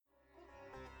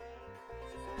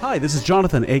Hi, this is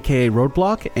Jonathan, aka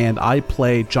Roadblock, and I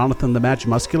play Jonathan the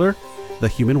Magimuscular, the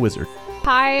human wizard.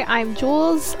 Hi, I'm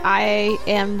Jules. I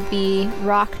am the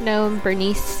rock gnome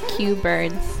Bernice Q.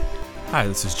 Burns. Hi,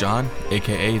 this is John,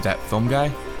 aka That Film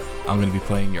Guy. I'm going to be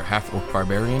playing your half-orc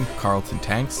barbarian, Carlton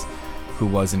Tanks, who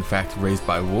was in fact raised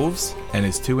by wolves and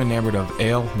is too enamored of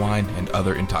ale, wine, and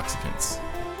other intoxicants.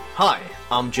 Hi,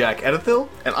 I'm Jack Edithil,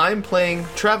 and I'm playing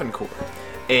Travancore,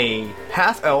 a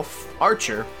half-elf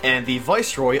archer and the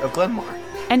Viceroy of Glenmar.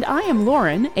 And I am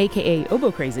Lauren, aka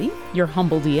Obo Crazy, your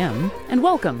humble DM, and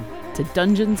welcome to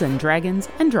Dungeons and Dragons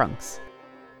and Drunks.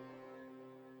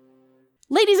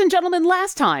 Ladies and gentlemen,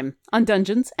 last time on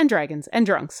Dungeons and Dragons and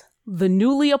Drunks, the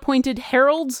newly appointed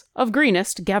Heralds of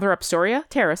Greenest gather up Soria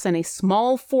Terrace and a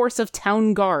small force of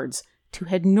town guards to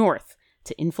head north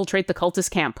to infiltrate the cultist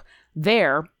camp.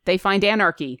 There, they find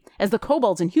anarchy, as the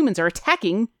kobolds and humans are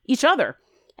attacking each other.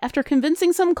 After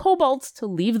convincing some kobolds to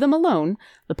leave them alone,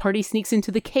 the party sneaks into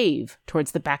the cave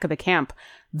towards the back of the camp.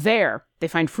 There, they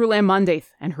find Frulan Mondaith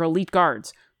and her elite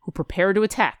guards, who prepare to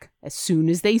attack as soon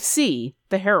as they see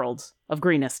the Heralds of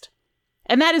Greenest.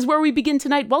 And that is where we begin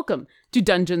tonight. Welcome to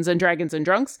Dungeons and Dragons and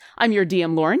Drunks. I'm your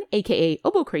DM Lauren, aka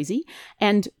Obo Crazy,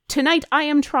 and tonight I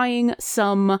am trying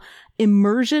some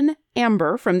Immersion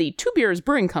Amber from the Two Beers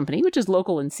Brewing Company, which is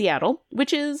local in Seattle,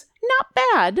 which is not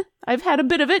bad. I've had a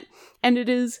bit of it, and it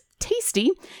is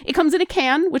tasty. It comes in a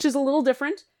can, which is a little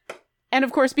different. And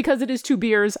of course, because it is 2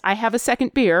 beers, I have a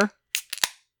second beer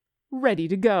ready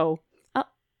to go.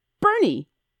 Bernie,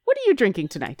 what are you drinking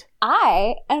tonight?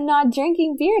 I am not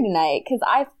drinking beer tonight because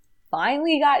I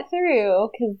finally got through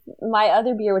because my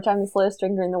other beer, which I'm the slowest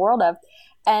drinker in the world of,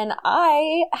 and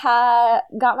I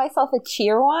got myself a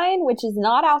Cheerwine, which is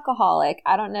not alcoholic.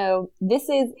 I don't know. This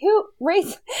is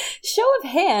show of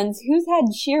hands, who's had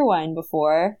Cheerwine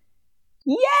before?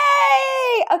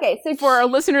 Yay! Okay, so for our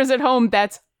listeners at home,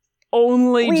 that's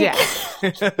only Jack.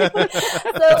 It's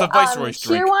a Viceroy's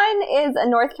drink. Cheerwine is a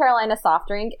North Carolina soft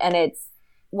drink, and it's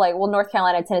North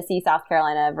Carolina, Tennessee, South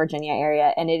Carolina, Virginia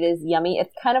area, and it is yummy.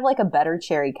 It's kind of like a better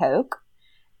cherry Coke.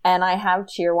 And I have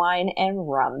Cheerwine and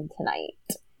rum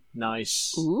tonight.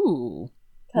 Nice. Ooh.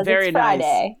 Because it's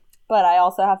Friday, but I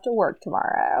also have to work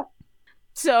tomorrow.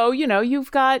 So, you've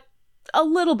got a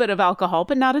little bit of alcohol,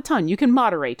 but not a ton. You can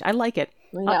moderate. I like it.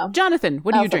 Jonathan,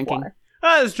 what are you drinking?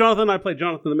 Hi, this is Jonathan. I play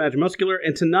Jonathan the Magimuscular,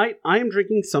 and tonight I am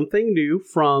drinking something new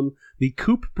from the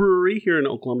Coop Brewery here in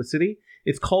Oklahoma City.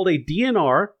 It's called a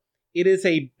DNR. It is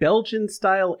a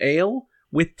Belgian-style ale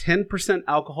with 10%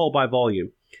 alcohol by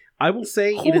volume. I will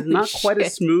say it is not quite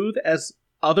as smooth as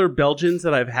other Belgians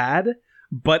that I've had,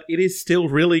 but it is still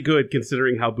really good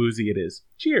considering how boozy it is.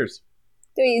 Cheers.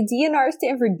 So DNR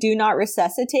stand for Do Not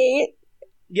Resuscitate?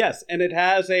 Yes, and it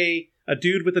has a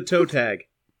dude with a toe tag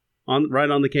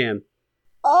right on the can.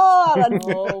 Oh, that's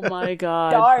oh my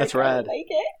god. Dark. That's rad. I like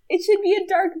it. It should be a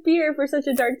dark beer for such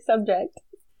a dark subject.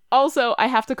 Also, I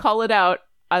have to call it out.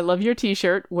 I love your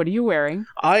t-shirt. What are you wearing?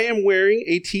 I am wearing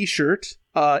a t-shirt.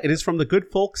 It is from the good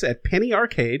folks at Penny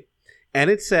Arcade, and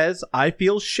it says, "I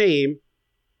feel shame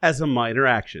as a minor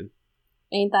action."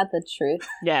 Ain't that the truth?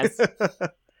 Yes.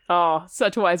 Oh,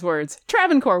 such wise words.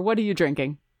 Travancore, what are you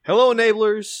drinking? Hello,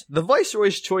 enablers. The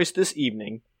Viceroy's choice this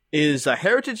evening is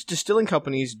Heritage Distilling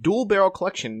Company's Dual Barrel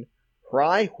Collection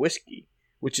Rye Whiskey,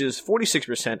 which is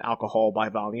 46% alcohol by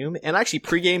volume, and I actually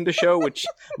pre-gamed the show, which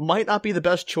might not be the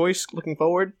best choice looking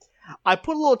forward. I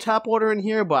put a little tap water in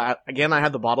here, but again, I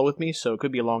have the bottle with me, so it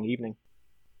could be a long evening.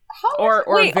 Or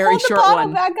Wait, a very hold short the bottle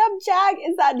one. back up, Jack.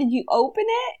 Did you open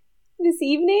it this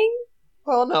evening?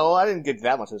 Well, no, I didn't get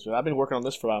that much this week. I've been working on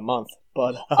this for about a month,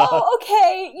 but... Oh,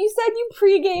 okay. You said you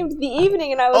pre-gamed the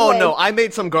evening, and I was no, I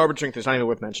made some garbage drink that's not even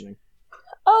worth mentioning.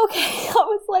 Okay, I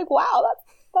was like, wow,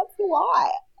 that's a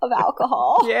lot of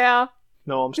alcohol. Yeah.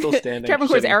 No, I'm still standing.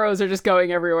 Travancore's arrows are just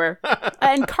going everywhere.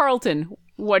 And Carlton,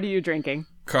 what are you drinking?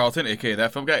 Carlton, aka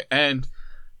That Film Guy, and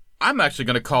I'm actually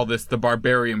going to call this the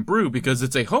Barbarian Brew because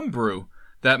it's a home brew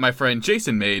that my friend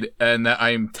Jason made and that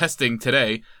I'm testing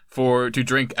today to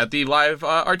drink at the live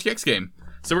RTX game.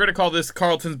 So we're going to call this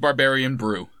Carlton's Barbarian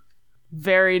Brew.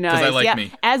 Very nice. 'Cause I like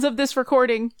me. As of this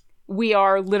recording, we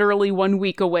are literally 1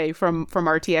 week away from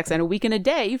RTX and a week and a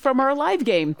day from our live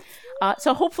game.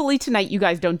 So hopefully tonight you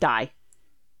guys don't die.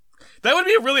 That would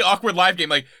be a really awkward live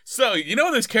game. So, you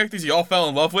know those characters you all fell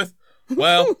in love with?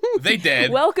 Well, they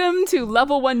did. Welcome to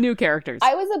level 1 new characters.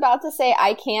 I was about to say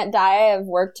I can't die, I have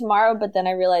work tomorrow, but then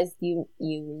I realized you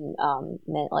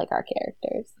meant our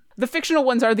characters. The fictional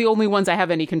ones are the only ones I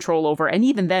have any control over, and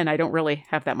even then I don't really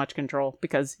have that much control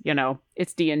because,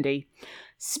 it's D&D.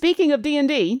 Speaking of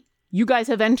D&D, you guys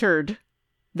have entered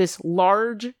this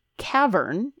large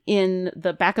cavern in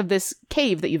the back of this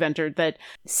cave that you've entered that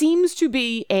seems to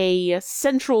be a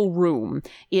central room.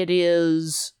 It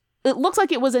looks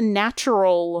like it was a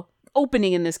natural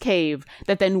opening in this cave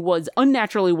that then was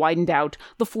unnaturally widened out.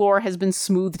 The floor has been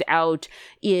smoothed out.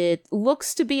 It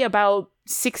looks to be about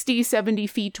 60, 70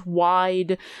 feet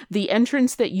wide. The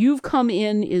entrance that you've come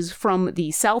in is from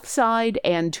the south side,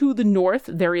 and to the north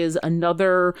there is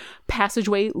another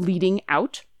passageway leading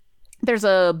out. There's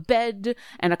a bed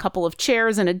and a couple of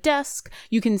chairs and a desk.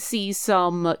 You can see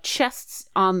some chests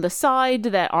on the side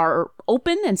that are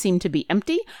open and seem to be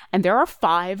empty, and there are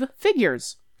 5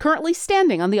 figures currently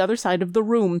standing on the other side of the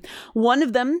room. One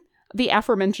of them, the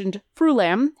aforementioned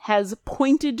Frulam, has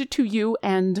pointed to you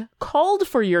and called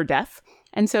for your death.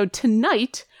 And so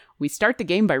tonight, we start the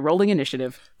game by rolling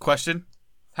initiative. Question.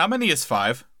 How many is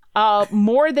 5?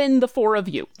 More than the 4 of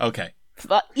you. Okay.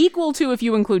 Equal to if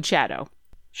you include Shadow.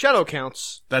 Shadow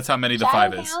counts. That's how many the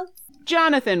 5 is.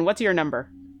 Jonathan, what's your number?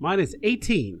 Mine is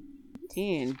 18.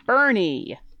 18.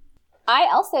 Bernie. I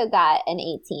also got an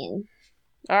 18.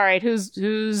 All right,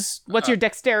 what's your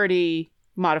dexterity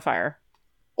modifier?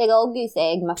 Big old goose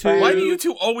egg, my friend. Why do you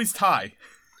two always tie?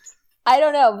 I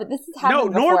don't know, but this has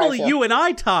happened before. Normally you and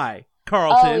I tie,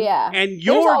 Carlton. Oh, yeah. And There's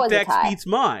your always a dex tie. beats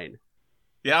mine.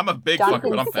 Yeah, I'm a big Jonathan's fucker,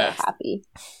 but I'm so fast. happy.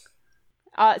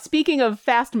 Speaking of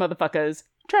fast motherfuckers,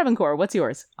 Travancore, what's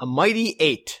yours? A mighty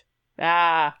 8.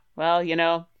 Ah,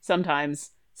 well,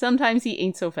 sometimes he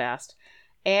ain't so fast.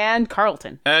 And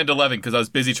Carlton. And 11, because I was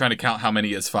busy trying to count how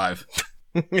many is 5.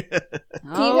 Do you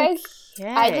guys?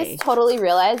 I just totally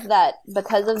realized that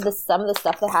because of some of the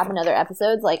stuff that happened in other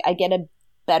episodes, like I get a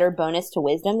better bonus to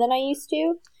wisdom than I used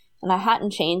to, and I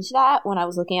hadn't changed that when I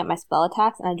was looking at my spell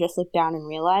attacks, and I just looked down and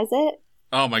realized it.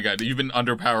 Oh my god, you've been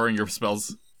underpowering your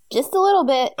spells. Just a little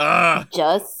bit.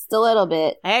 Just a little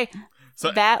bit. Hey,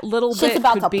 So, that little Shit's bit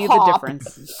about could to be pop. the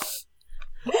difference.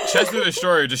 Chester the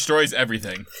Destroyer destroys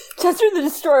everything. Chester the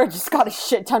Destroyer just got a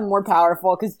shit ton more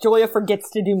powerful because Julia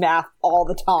forgets to do math all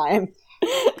the time.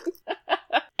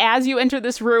 As you enter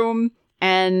this room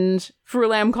and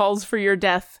Frulam calls for your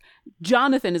death,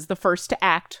 Jonathan is the first to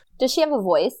act. Does she have a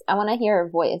voice? I want to hear her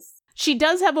voice. She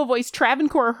does have a voice.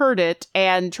 Travancore heard it,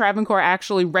 and Travancore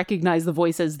actually recognized the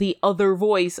voice as the other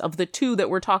voice of the 2 that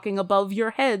were talking above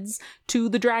your heads to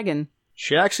the dragon.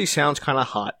 She actually sounds kind of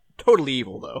hot. Totally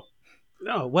evil, though.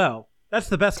 Oh, well, that's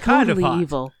the best kind of Totally hot.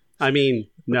 evil. I mean,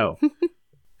 no.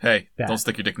 Hey, Bad. don't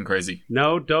stick your dick in crazy.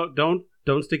 No, don't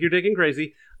stick your dick in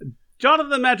crazy. Jonathan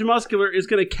the Magimuscular is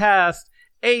going to cast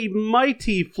a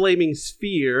mighty flaming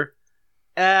sphere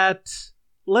at,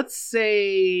 let's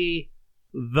say,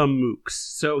 the Mooks.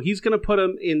 So he's going to put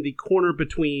him in the corner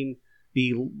between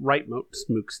the right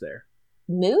Mooks there.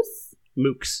 Moose?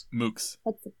 Mooks.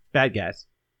 What's the... Bad guys.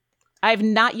 I have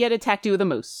not yet attacked you with a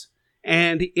moose.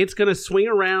 And it's going to swing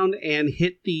around and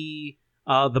hit the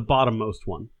bottommost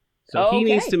one. So he Okay.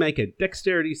 needs to make a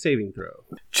dexterity saving throw.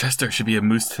 Chester should be a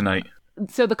moose tonight.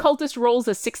 So the cultist rolls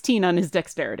a 16 on his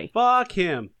dexterity. Fuck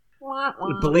him. Wah,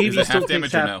 wah. Believe Is he it still half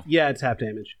takes damage or no? Yeah, it's half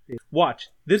damage. Watch.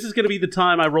 This is going to be the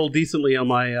time I roll decently on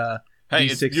my Hey,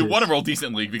 D6s. you want to roll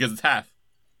decently because it's half.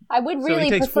 I would So really he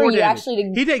takes prefer 4 you damage. actually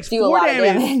to He takes do a 4 lot of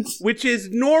damage. which is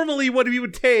normally what he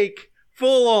would take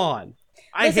full on.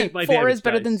 I Listen, hate my 4 damage is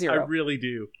better dice. than 0. I really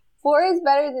do. 4 is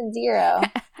better than 0.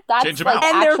 That's Change 'em like out.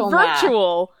 And they're actual math.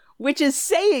 virtual, which is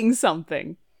saying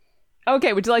something.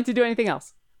 Okay, would you like to do anything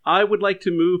else? I would like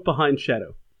to move behind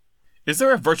Shadow. Is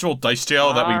there a virtual dice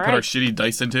jail that we can put our Alright. shitty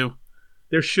dice into?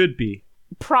 There should be.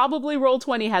 Probably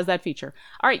Roll20 has that feature.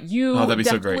 All right, you Oh, that'd be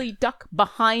so definitely great. duck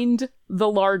behind the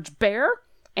large bear.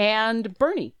 And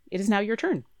Bernie, it is now your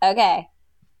turn. Okay.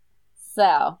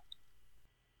 So,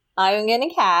 I'm going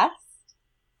to cast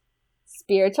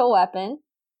Spiritual Weapon.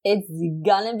 It's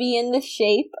gonna be in the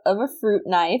shape of a fruit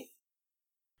knife.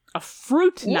 A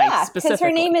fruit Yeah, knife, because specifically.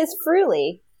 her name is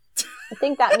Fruly. I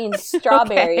think that means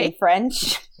strawberry in Okay.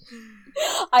 French.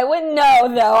 I wouldn't know,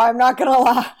 though. I'm not gonna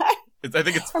lie. I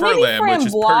think it's Or maybe furlam, which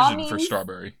is framboise Persian for means-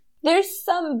 strawberry. There's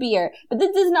some beer, but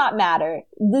this does not matter.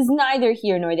 This is neither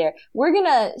here nor there. We're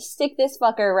gonna stick this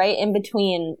fucker right in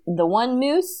between the one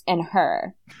moose and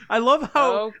her. I love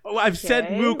how I've said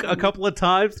Okay. Mook a couple of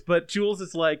times, but Jules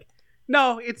is like,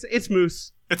 no, it's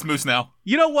Moose. It's moose now.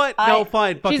 You know what? No,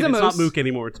 fine. Fuck She's it. a It's not moose. Mook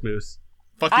anymore. It's Moose.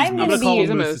 Fuck these I'm I'm gonna moose. gonna call be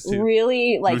them She's a mooses too.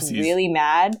 really, Moosies. really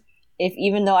mad if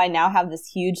even though I now have this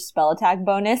huge spell attack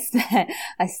bonus,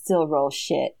 I still roll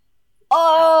shit.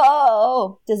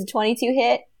 Oh! Does a 22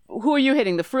 hit? Who are you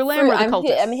hitting, the Frulam or the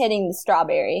cultist? I'm hitting the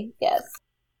strawberry, yes.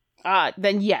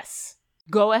 Then yes.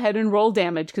 Go ahead and roll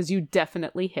damage, because you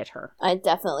definitely hit her. I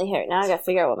definitely hit. Now I gotta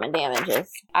figure out what my damage is.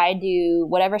 I do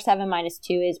whatever 7 minus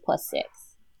 2 is plus 6.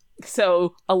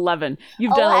 So 11.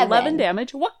 You've done 11 11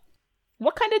 damage.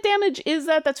 What kind of damage is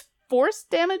that? That's force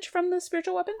damage from the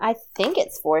spiritual weapon? I think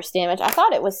it's force damage. I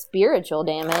thought it was spiritual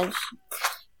damage.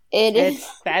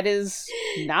 That is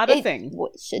not a thing.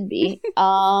 It should be.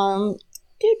 I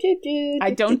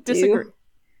don't disagree.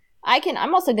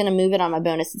 I'm also going to move it on my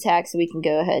bonus attack so we can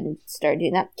go ahead and start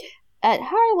doing that. At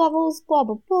higher levels, blah,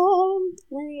 blah, blah.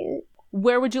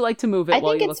 Where would you like to move it I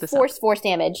while think you look it's this up? force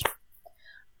damage.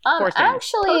 Force damage.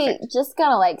 Actually, Perfect. just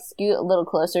going to like scoot a little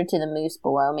closer to the moose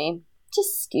below me.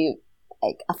 Just scoot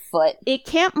like a foot. It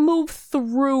can't move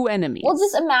through enemies. Well,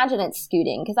 just imagine it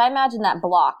scooting, because I imagine that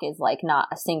block is like not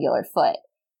a singular foot.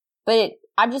 But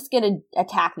I'm just going to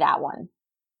attack that one.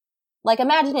 Like,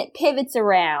 imagine it pivots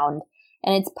around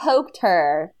and it's poked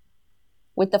her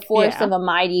with the force of a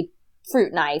mighty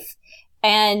fruit knife.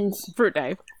 And Fruit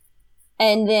knife.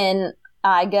 And then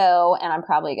I go, and I'm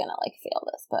probably going to like fail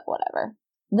this, but whatever.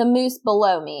 The moose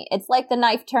below me. It's like the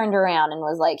knife turned around and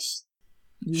was like,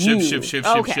 Shiv.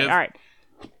 Okay, all right.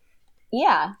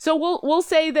 Yeah. So we'll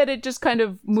say that it just kind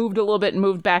of moved a little bit and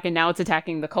moved back, and now it's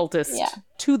attacking the cultist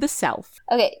to the south.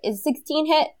 Okay, is 16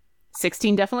 hit?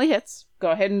 16 definitely hits.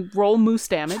 Go ahead and roll moose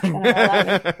damage. Roll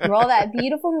that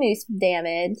beautiful moose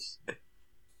damage.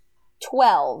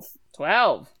 12.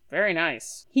 12. Very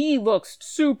nice. He looks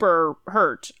super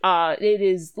hurt. It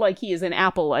is like he is an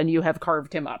apple and you have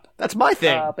carved him up. That's my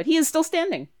thing. But he is still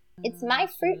standing. It's my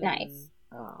fruit knife.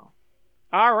 Oh.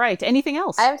 All right. Anything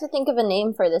else? I have to think of a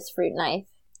name for this fruit knife.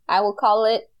 I will call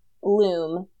it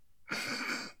Loom.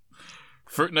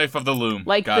 Fruit knife of the loom.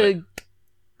 Like the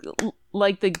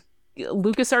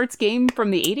LucasArts game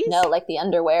from the 80s? No, like the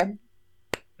underwear.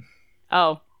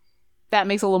 Oh, that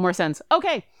makes a little more sense.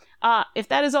 Okay. If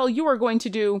that is all you are going to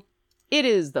do, it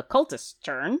is the cultist's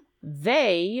turn.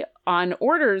 They, on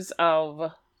orders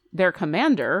of their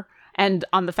commander, and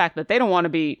on the fact that they don't want to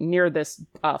be near this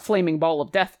flaming ball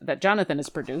of death that Jonathan has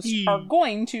produced, are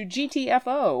going to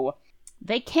GTFO.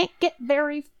 They can't get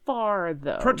very far,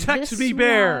 though. Protect me,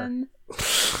 bear!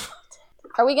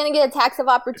 Are we going to get attacks of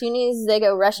opportunities as they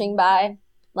go rushing by?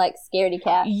 Like scaredy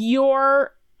cat? You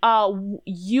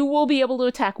will be able to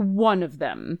attack one of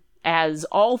them, as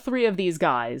all three of these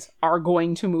guys are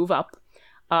going to move up.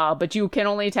 But you can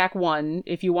only attack one.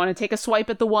 If you want to take a swipe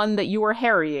at the one that you are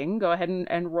harrying, go ahead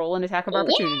and roll an attack of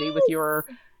opportunity with your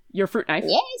fruit knife.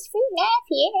 Yes, fruit knife,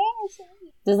 yes.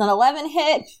 Does an 11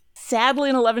 hit? Sadly,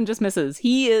 an 11 just misses.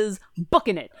 He is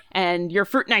booking it, and your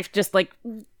fruit knife just like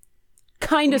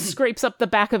kind of scrapes up the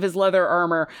back of his leather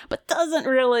armor, but doesn't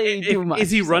really do much.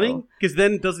 Is he running? Because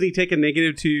then doesn't he take a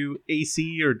negative to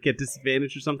AC or get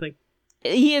disadvantage or something?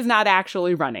 He is not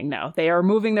actually running, no. They are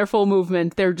moving their full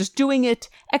movement. They're just doing it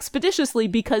expeditiously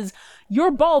because your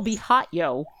ball be hot,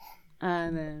 yo.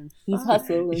 And then he's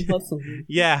hustling.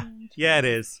 Yeah, it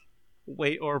is.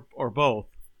 Wait, or both.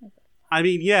 I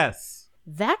mean, yes.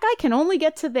 That guy can only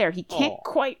get to there. He can't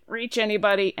quite reach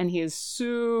anybody, and he is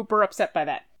super upset by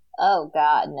that. Oh,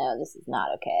 God, no, this is not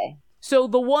okay. So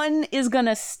the one is going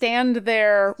to stand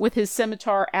there with his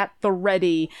scimitar at the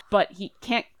ready, but he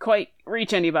can't quite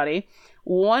reach anybody.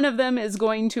 One of them is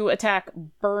going to attack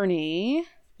Bernie.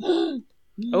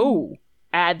 Oh,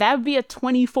 that would be a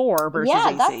 24 versus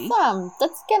AC.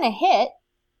 That's going to hit.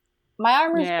 My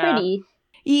armor's pretty.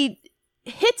 He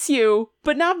hits you,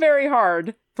 but not very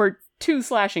hard, for 2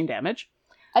 slashing damage.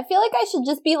 I feel like I should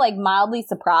just be, like, mildly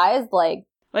surprised, like,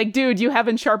 dude, you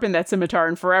haven't sharpened that scimitar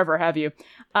in forever, have you?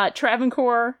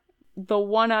 Travancore, the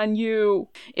one on you,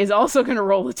 is also going to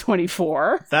roll a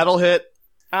 24. That'll hit.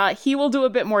 He will do a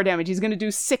bit more damage. He's going to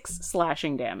do 6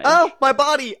 slashing damage. Oh, my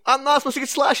body! I'm not supposed to get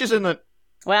slashes in it!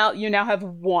 Well, you now have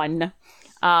 1.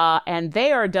 And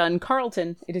they are done.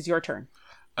 Carlton, it is your turn.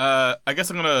 I guess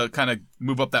I'm going to kind of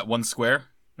move up that one square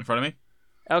in front of me.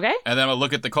 Okay. And then I'm going to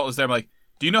look at the cultist there. I'm like,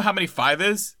 do you know how many 5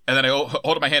 is? And then I hold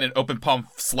up my hand and open palm,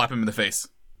 slap him in the face.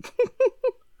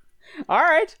 All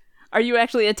right. Are you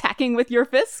actually attacking with your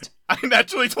fist? I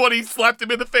naturally 20 slapped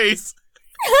him in the face.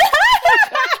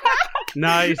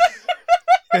 Nice.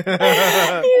 Why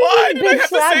did I have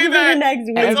to say that? It's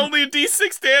It's only a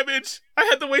D6 damage. I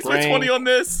had to waste my 20 on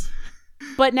this.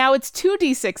 But now it's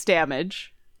 2d6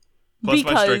 damage. Plus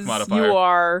my strength because modifier. you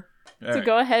are... All So right.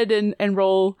 go ahead and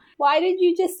roll. Why did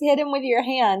you just hit him with your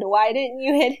hand? Why didn't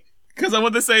you hit... Because I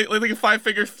wanted to say like a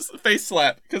 5-figure face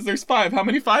slap. Because there's 5. How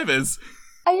many 5 is?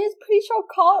 I just pretty sure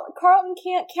Carlton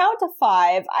can't count to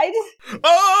 5.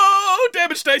 Oh,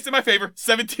 damage dice in my favor.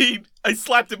 17. I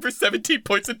slapped him for 17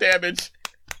 points of damage.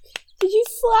 Did you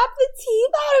slap the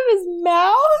teeth out of his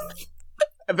mouth?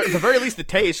 At the very least, the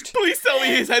taste. Please tell me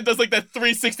his head does like that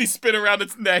 360 spin around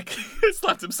its neck. I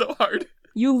slapped him so hard.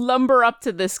 You lumber up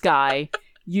to this guy.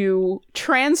 You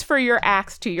transfer your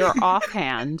axe to your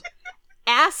offhand,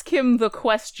 ask him the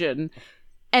question,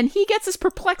 and he gets this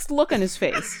perplexed look on his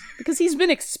face because he's been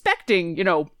expecting,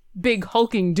 big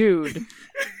hulking dude.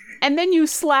 And then you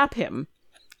slap him.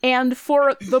 And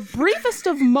for the briefest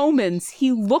of moments,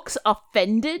 he looks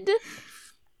offended.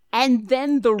 And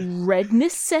then the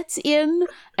redness sets in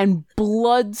and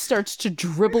blood starts to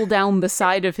dribble down the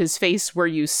side of his face where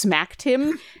you smacked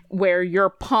him, where your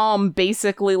palm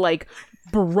basically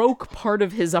broke part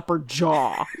of his upper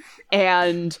jaw.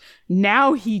 And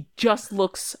now he just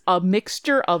looks a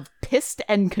mixture of pissed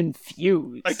and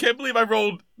confused. I can't believe I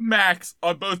rolled max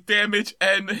on both damage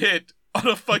and hit on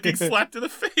a fucking slap to the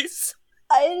face.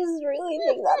 I just really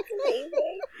think that's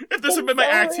amazing. If this had been my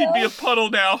axe, he'd be a puddle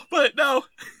now. But no,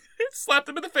 slapped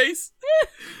him in the face.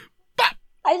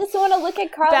 I just want to look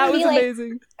at Carlton That and was be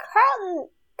amazing. Carlton,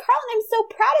 I'm so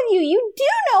proud of you. You do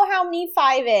know how many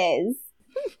 5 is.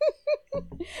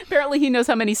 Apparently he knows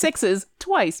how many 6s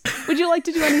twice. Would you like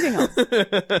to do anything else?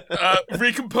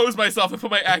 Recompose myself and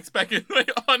put my axe back in my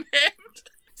on hand.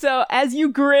 So as you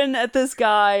grin at this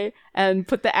guy and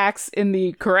put the axe in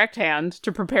the correct hand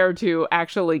to prepare to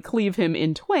actually cleave him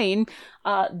in twain,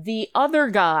 the other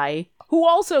guy, who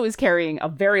also is carrying a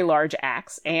very large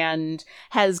axe and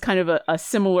has kind of a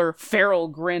similar feral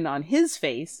grin on his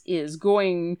face, is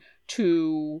going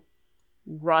to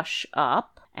rush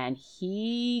up. And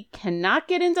he cannot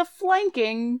get into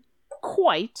flanking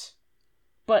quite,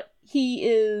 but he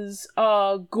is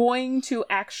going to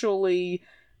actually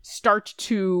start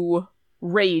to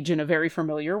rage in a very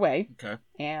familiar way. Okay.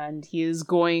 And he is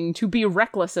going to be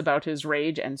reckless about his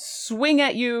rage and swing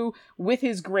at you with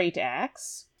his great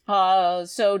axe.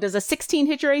 So does a 16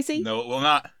 hit your AC? No, it will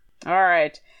not. All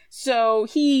right. So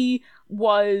he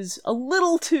was a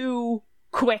little too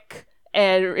quick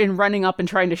in running up and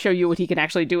trying to show you what he can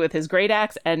actually do with his great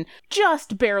axe, and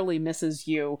just barely misses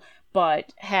you,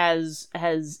 but is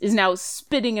now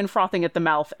spitting and frothing at the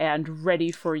mouth and ready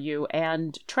for you.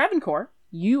 And Travancore,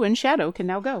 you and Shadow can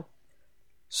now go.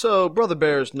 So, Brother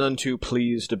Bear's none too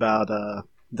pleased about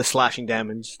the slashing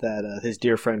damage that his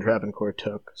dear friend Travancore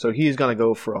took, so he's gonna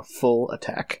go for a full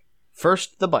attack.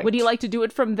 First, the bite. Would he like to do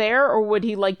it from there, or would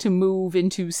he like to move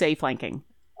into, say, flanking?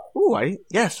 Ooh,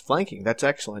 yes, flanking. That's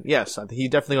excellent. Yes, he's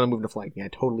definitely going to move to flanking. I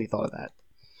totally thought of that.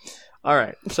 All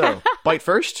right, so bite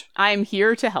first. I'm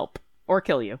here to help or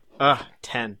kill you.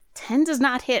 10. 10 does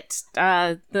not hit.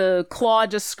 The claw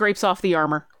just scrapes off the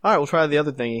armor. All right, we'll try the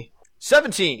other thingy.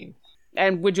 17.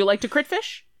 And would you like to crit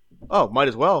fish? Oh, might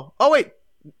as well. Oh wait,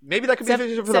 maybe that could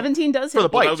be for 17 does hit. for the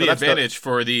bite. That would be so that's advantage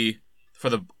for the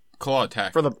claw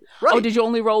attack. for the right. Oh, did you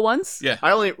only roll once? Yeah.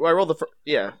 I rolled the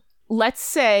yeah. Let's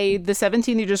say the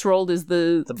 17 you just rolled is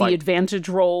the bite. advantage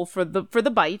roll for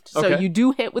the bite. So Okay. you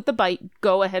do hit with the bite.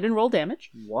 Go ahead and roll damage.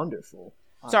 Wonderful.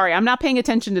 Sorry, I'm not paying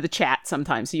attention to the chat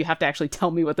sometimes, so you have to actually tell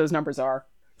me what those numbers are.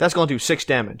 That's going to do 6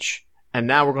 damage, and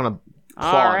now we're going to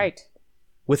claw All him right.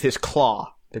 with his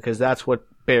claw because that's what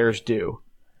bears do.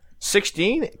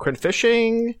 16 crit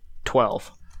fishing.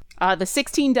 12. The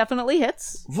 16 definitely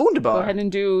hits. Wunderbar. Go ahead and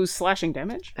do slashing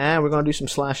damage. And we're going to do some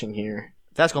slashing here.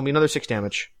 That's going to be another 6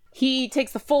 damage. He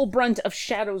takes the full brunt of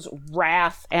Shadow's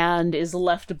wrath and is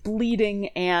left bleeding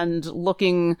and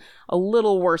looking a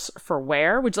little worse for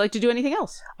wear. Would you like to do anything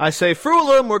else? I say,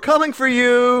 Frulum, we're coming for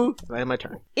you! I have my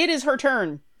turn. It is her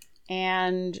turn,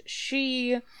 and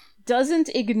she doesn't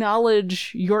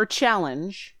acknowledge your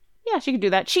challenge. Yeah, she can do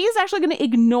that. She is actually going to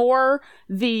ignore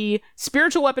the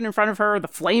spiritual weapon in front of her, the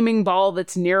flaming ball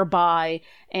that's nearby,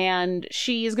 and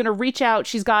she is going to reach out.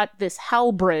 She's got this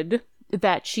halberd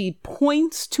that she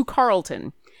points to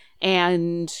Carlton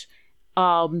and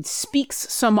speaks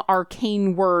some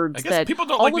arcane words I guess that people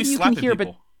don't all like of me you slapping can hear,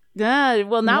 people. but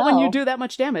well, not when No. you do that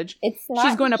much damage. It's not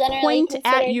She's going to generally point at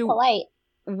considered you polite.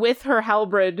 with her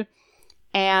halberd,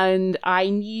 and I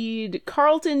need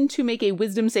Carlton to make a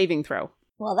wisdom saving throw.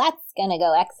 Well, that's gonna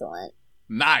go excellent.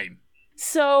 9.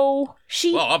 So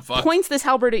she Well, I'm fucked. points this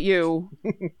halberd at you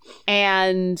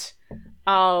and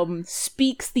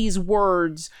speaks these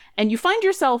words, and you find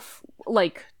yourself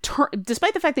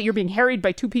despite the fact that you're being harried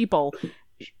by 2 people,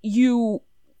 you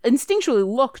instinctually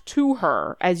look to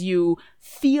her as you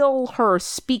feel her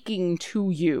speaking to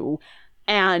you,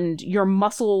 and your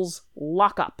muscles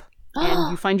lock up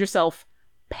and you find yourself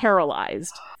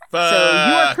paralyzed. So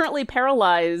you are currently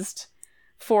paralyzed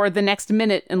for the next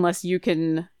minute unless you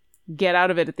can get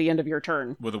out of it at the end of your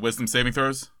turn. With the wisdom saving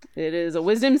throws? It is a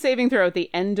wisdom saving throw at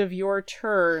the end of your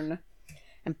turn.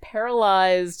 And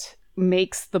paralyzed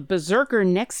makes the berserker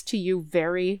next to you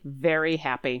very, very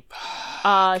happy.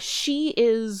 She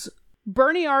is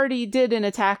Bernie already did an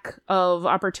attack of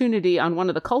opportunity on one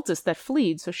of the cultists that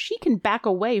fled, so she can back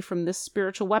away from this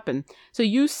spiritual weapon. So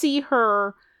you see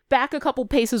her back a couple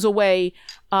paces away,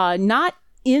 not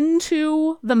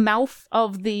into the mouth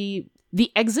of the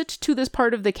exit to this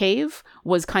part of the cave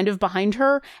was kind of behind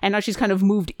her, and now she's kind of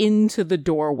moved into the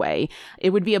doorway.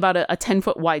 It would be about a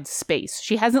 10-foot wide space.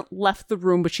 She hasn't left the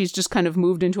room, but she's just kind of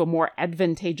moved into a more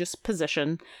advantageous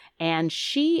position, and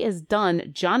she is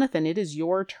done. Jonathan, it is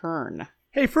your turn.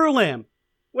 Hey, Furlam,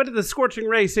 what did the scorching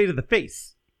ray say to the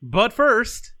face? But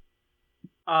first,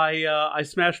 I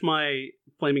smashed my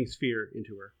flaming sphere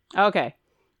into her. Okay.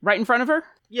 Right in front of her?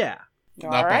 Yeah.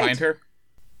 Not All right. behind her?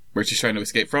 Where she's trying to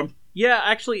escape from? Yeah,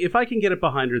 actually, if I can get it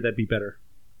behind her, that'd be better.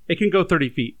 It can go 30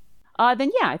 feet.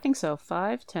 Then yeah, I think so.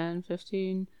 5, 10,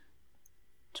 15,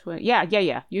 20.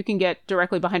 Yeah. You can get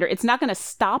directly behind her. It's not going to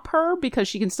stop her because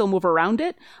she can still move around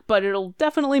it, but it'll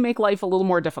definitely make life a little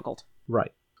more difficult.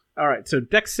 Right. All right, so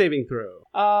Dex saving throw.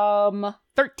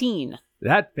 13.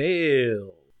 That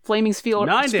failed. Flaming sphere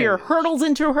damage. hurtles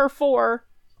into her 4.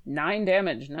 9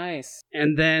 damage. Nice.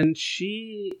 And then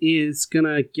she is going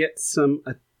to get some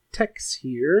attacks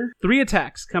here. 3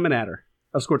 attacks coming at her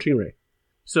of Scorching Ray.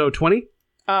 So 20.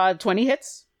 20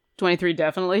 hits. 23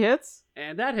 definitely hits.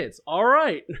 And that hits. All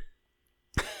right.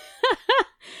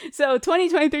 So 20,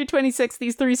 23, 26,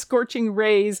 these 3 scorching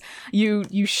rays,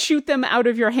 you shoot them out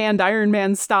of your hand Iron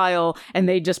Man style, and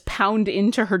they just pound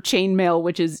into her chainmail,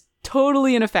 which is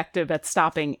totally ineffective at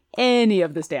stopping any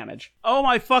of this damage. Oh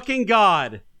my fucking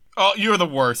god. Oh, you're the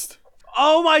worst.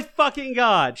 Oh my fucking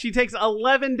god. She takes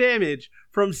 11 damage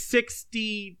from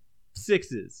 66s.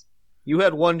 You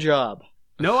had one job,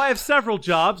 No, I have several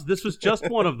jobs. This was just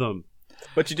one of them.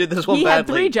 but you did this one He badly. had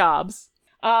 3 jobs.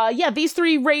 These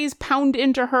 3 rays pound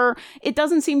into her. It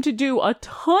doesn't seem to do a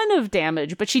ton of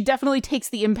damage, but she definitely takes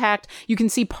the impact. You can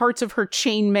see parts of her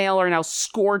chainmail are now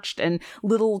scorched and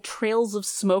little trails of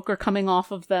smoke are coming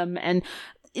off of them. And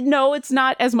no, it's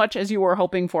not as much as you were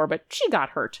hoping for, but she got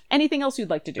hurt. Anything else you'd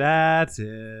like to do? That's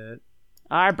it.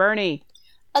 All right, Bernie,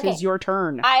 Okay. tis your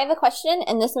turn. I have a question,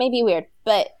 and this may be weird,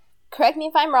 but correct me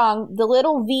if I'm wrong. The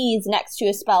little V's next to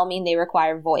a spell mean they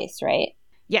require voice, right?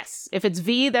 Yes, if it's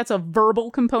V, that's a verbal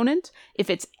component. If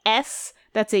it's S,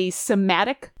 that's a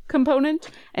somatic component.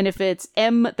 And if it's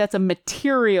M, that's a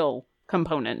material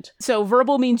component. So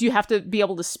verbal means you have to be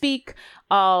able to speak.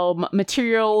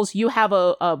 Materials, you have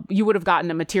you would have gotten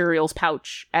a materials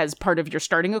pouch as part of your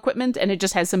starting equipment, and it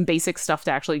just has some basic stuff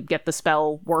to actually get the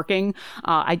spell working.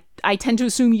 I tend to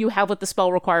assume you have what the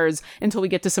spell requires until we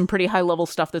get to some pretty high level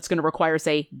stuff that's going to require,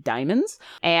 say, diamonds.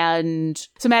 And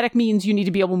somatic means you need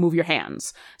to be able to move your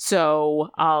hands.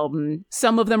 So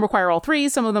some of them require all 3,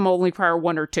 some of them only require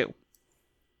 1 or 2.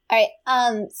 All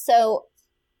right. So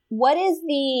what is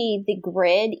the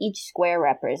grid each square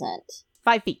represent?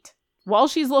 5 feet. While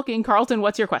she's looking, Carlton,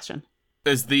 what's your question?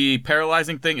 Is the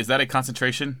paralyzing thing, is that a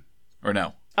concentration? Or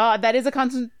no? That is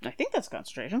I think that's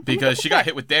concentration. Because she got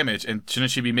hit with damage, and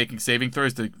shouldn't she be making saving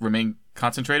throws to remain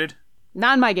concentrated?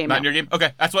 Not in my game. Not no. in your game?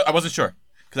 Okay, that's what I wasn't sure.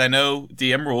 Because I know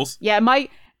DM rules. Yeah,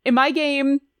 in my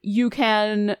game, you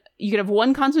can have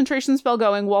 1 concentration spell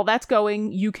going. While that's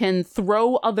going, you can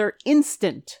throw other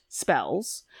instant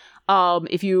spells.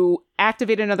 If you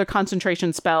activate another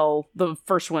concentration spell, the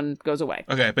first one goes away.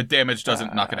 Okay, but damage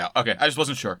doesn't knock it out. Okay, I just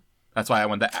wasn't sure. That's why I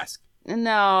wanted to ask.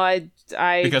 No, I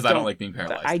Because I don't like being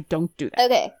paralyzed. I don't do that.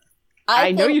 Okay.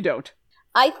 I know you don't.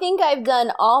 I think I've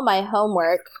done all my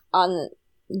homework on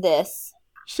this.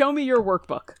 Show me your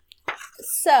workbook.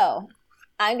 So,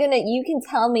 you can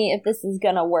tell me if this is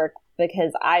gonna work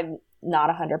because I'm not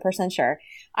 100% sure.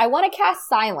 I want to cast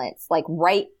silence, like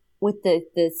right with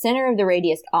the center of the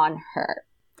radius on her.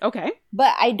 Okay.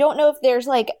 But I don't know if there's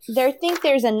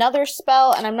there's another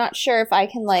spell, and I'm not sure if I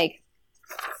can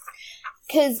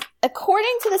because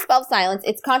according to the spell of silence,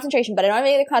 it's concentration, but I don't have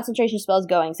any other concentration spells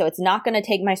going, so it's not going to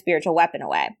take my spiritual weapon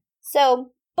away.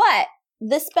 So, but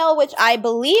the spell which I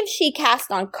believe she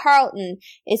cast on Carlton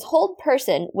is Hold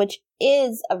Person, which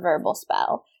is a verbal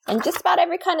spell. And just about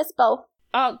every kind of spell.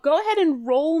 Go ahead and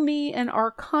roll me an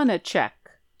Arcana check.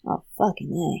 Oh,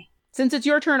 fucking A. Since it's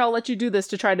your turn, I'll let you do this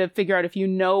to try to figure out if you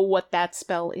know what that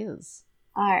spell is.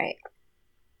 Alright.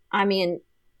 I mean,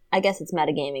 I guess it's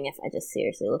metagaming if I just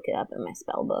seriously look it up in my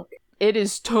spell book. It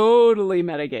is totally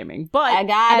metagaming, but I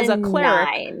got as a cleric...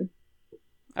 9.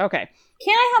 Okay.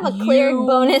 Can I have a cleric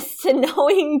bonus to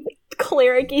knowing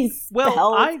cleric-y spells?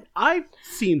 Well, I've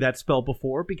seen that spell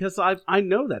before because I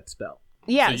know that spell.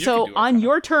 Yeah, So so you on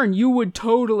your turn, you would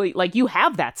totally... you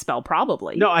have that spell,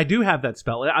 probably. No, I do have that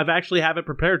spell. I've actually have it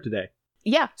prepared today.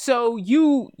 Yeah, so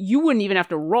you wouldn't even have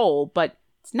to roll, but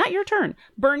it's not your turn.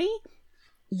 Bernie,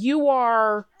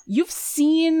 you've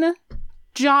seen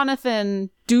Jonathan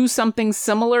do something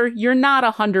similar. You're not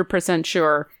 100%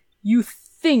 sure. You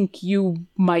think you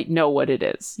might know what it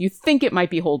is. You think it might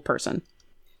be hold person.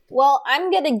 Well,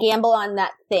 I'm gonna gamble on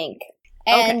that think.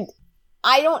 And Okay.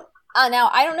 I don't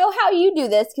know how you do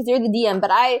this because you're the DM,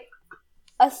 but I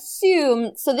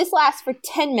assume, so this lasts for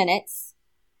 10 minutes.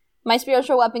 My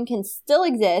spiritual weapon can still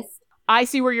exist. I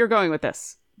see where you're going with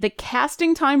this. The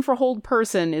casting time for hold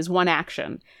person is one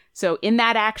action. So in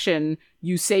that action,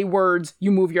 you say words,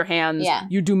 you move your hands, Yeah.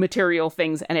 you do material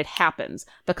things, and it happens.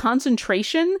 The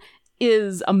concentration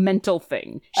is a mental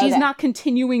thing. She's Okay. not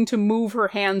continuing to move her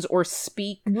hands or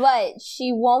speak. But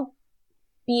she won't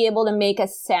be able to make a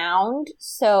sound,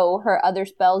 so her other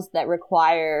spells that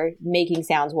require making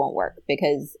sounds won't work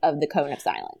because of the cone of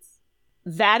silence.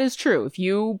 That is true. If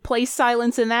you place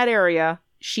silence in that area,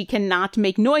 she cannot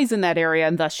make noise in that area,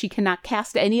 and thus she cannot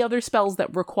cast any other spells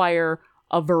that require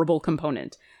a verbal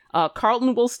component.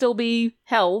 Carlton will still be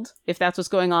held, if that's what's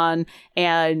going on,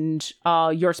 and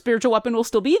your spiritual weapon will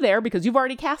still be there because you've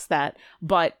already cast that,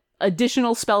 but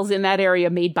additional spells in that area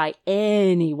made by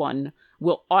anyone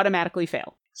will automatically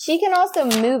fail. She can also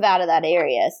move out of that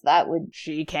area, so that would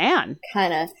She can.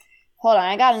 kind of... Hold on,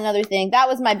 I got another thing. That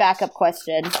was my backup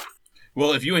question.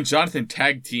 Well, if you and Jonathan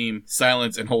tag team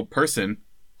silence and hold person,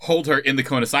 hold her in the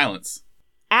cone of silence.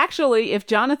 Actually, if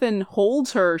Jonathan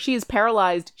holds her, she is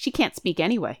paralyzed. She can't speak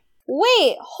anyway.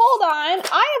 Wait, hold on.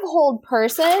 I have hold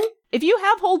person. If you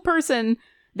have hold person,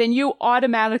 then you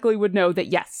automatically would know that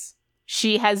yes,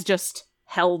 she has just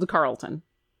held Carlton.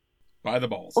 By the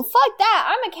balls. Well, fuck that.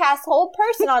 I'm a cast hold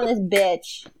person on this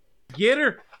bitch. Get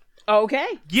her. Okay.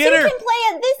 Get You her. can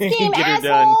play at this game, Get her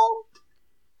done. asshole.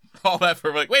 All that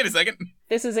for like, wait a second.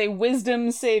 This is a wisdom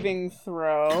saving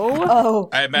throw. Oh,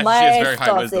 I imagine my she has very high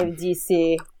spell wisdom. save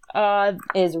DC Uh,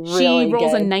 is really she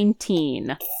rolls good. a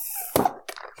 19.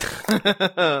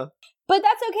 But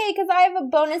that's okay, because I have a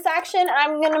bonus action.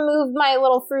 I'm going to move my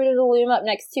little Fruit of the Loom up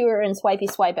next to her and swipey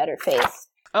swipe at her face.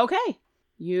 Okay.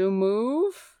 You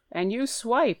move and you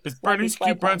swipe. Is Bernice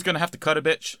Q. Burns gonna have to cut a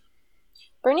bitch?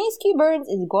 Bernice Q. Burns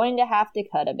is going to have to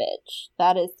cut a bitch.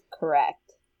 That is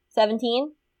correct.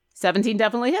 17? 17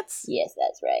 definitely hits. Yes,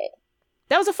 that's right.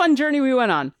 That was a fun journey we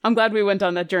went on. I'm glad we went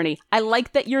on that journey. I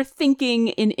like that you're thinking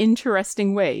in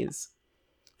interesting ways.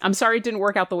 I'm sorry it didn't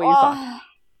work out the way you thought.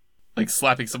 Like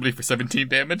slapping somebody for 17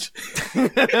 damage? I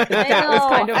That was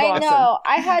kind of I awesome. know.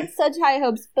 I had such high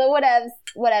hopes, but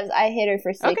whatevs. I hit her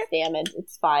for 6 Okay. damage.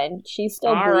 It's fine. She's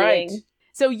still All right. bleeding.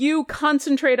 So you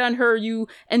concentrate on her, you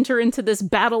enter into this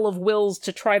battle of wills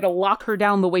to try to lock her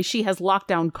down the way she has locked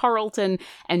down Carlton,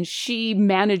 and she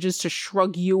manages to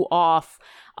shrug you off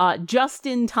just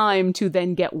in time to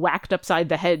then get whacked upside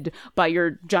the head by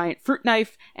your giant fruit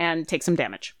knife and take some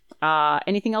damage.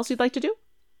 Anything else you'd like to do?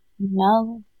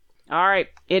 No. All right,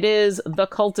 it is the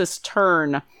cultist's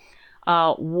turn.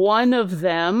 One of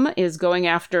them is going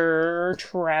after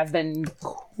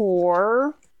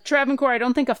Travancore. Travancore, I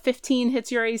don't think a 15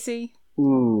 hits your AC.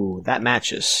 Ooh, that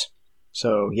matches.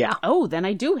 So, yeah. Oh, then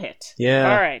I do hit. Yeah.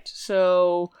 All right,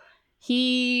 so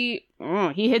he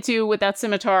hits you with that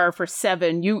scimitar for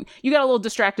 7. You got a little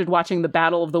distracted watching the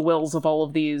battle of the wills of all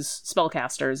of these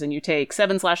spellcasters, and you take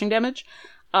 7 slashing damage.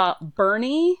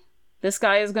 Bernie, this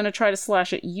guy is going to try to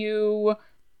slash at you.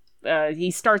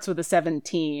 He starts with a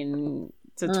 17.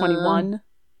 It's a 21.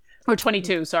 Or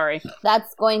 22, sorry.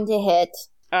 That's going to hit.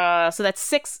 So that's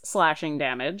 6 slashing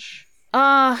damage.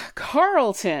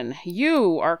 Carlton,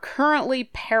 you are currently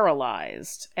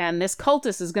paralyzed, and this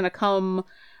cultist is gonna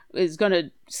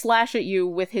slash at you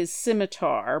with his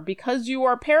scimitar. Because you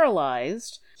are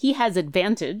paralyzed, he has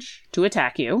advantage to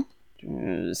attack you.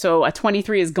 So a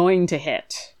 23 is going to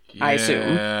hit, I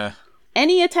assume. Yeah.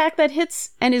 Any attack that hits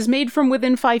and is made from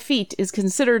within 5 feet is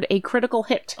considered a critical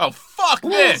hit. Oh, fuck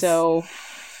this! So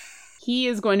he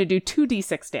is going to do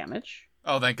 2d6 damage.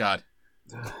 Oh, thank God.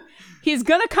 He's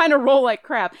gonna kind of roll like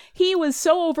crap. He was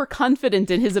so overconfident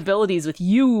in his abilities with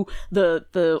you,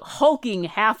 the hulking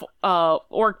half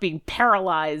orc being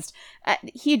paralyzed.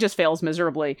 He just fails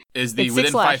miserably. Is the It's 6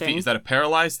 within 5 slashing. feet, is that a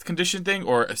paralyzed condition thing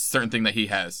or a certain thing that he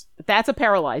has? That's a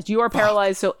paralyzed. You are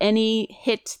paralyzed, so any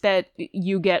hit that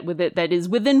you get with it that is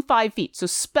within 5 feet. So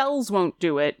spells won't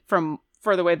do it from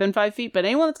further away than 5 feet, but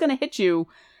anyone that's gonna hit you,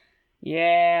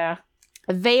 yeah.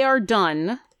 They are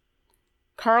done.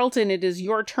 Carlton, it is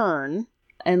your turn.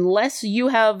 Unless you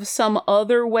have some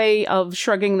other way of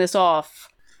shrugging this off,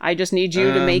 I just need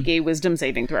you to make a wisdom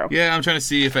saving throw. Yeah, I'm trying to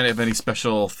see if I have any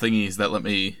special thingies that let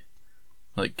me,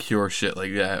 like, cure shit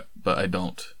like that, but I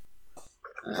don't.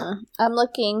 I'm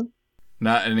looking.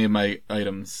 Not any of my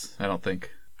items, I don't think.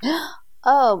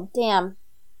 Oh, damn.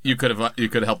 You could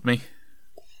have helped me.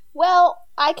 Well,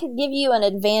 I could give you an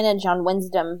advantage on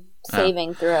wisdom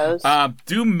saving throws.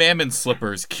 Do mammon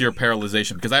slippers cure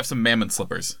paralyzation? Because I have some mammon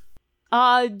slippers.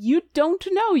 You don't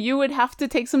know. You would have to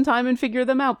take some time and figure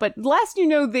them out. But last you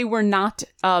know, they were not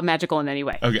magical in any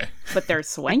way. Okay. But they're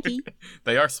swanky.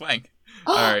 They are swank.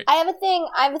 All right. I have a thing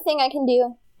I can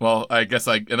do. Well, I guess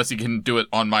unless you can do it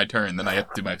on my turn, then I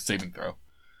have to do my saving throw.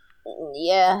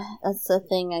 Yeah, that's the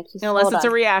thing. I just Unless it's a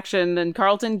reaction, then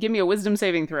Carlton, give me a wisdom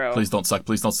saving throw. Please don't suck.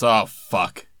 Please don't suck. Oh,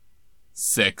 fuck.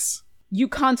 6. You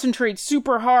concentrate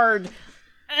super hard,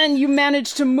 and you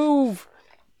manage to move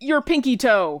your pinky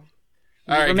toe.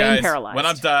 All right, remain guys. Paralyzed.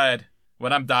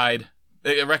 When I'm died,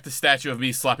 erect a statue of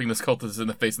me slapping this cultist in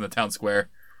the face in the town square.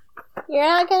 You're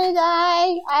not gonna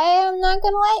die. I am not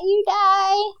gonna let you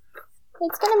die.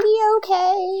 It's gonna be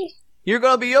okay. You're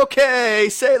gonna be okay.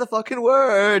 Say the fucking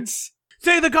words.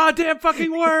 Say the goddamn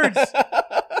fucking words!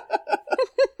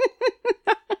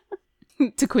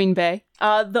 To Queen Bey.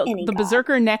 The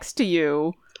berserker next to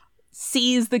you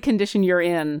sees the condition you're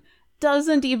in,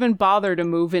 doesn't even bother to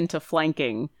move into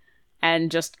flanking, and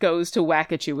just goes to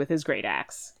whack at you with his great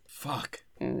axe. Fuck.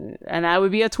 And that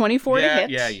would be a 24 to hit.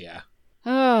 Yeah.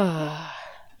 Ah.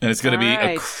 And it's gonna be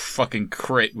Alright. a fucking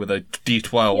crit with a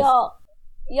D12.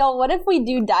 Y'all, what if we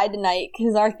do die tonight?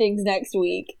 Because our thing's next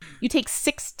week. You take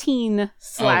 16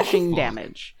 slashing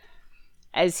damage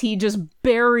as he just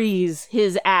buries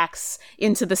his axe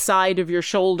into the side of your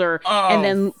shoulder and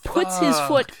then puts his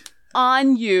foot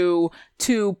on you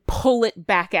to pull it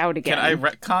back out again. Can I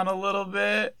retcon a little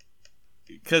bit?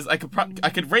 Because I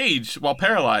could rage while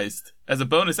paralyzed as a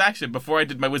bonus action before I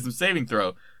did my wisdom saving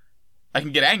throw. I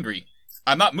can get angry.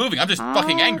 I'm not moving. I'm just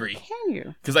fucking angry. Can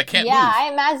you? Because I can't Yeah, move.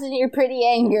 I imagine you're pretty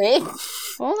angry.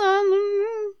 Hold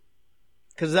on.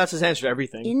 Because that's his answer to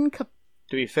everything, to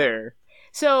be fair.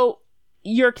 So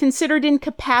you're considered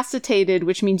incapacitated,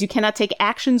 which means you cannot take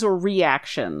actions or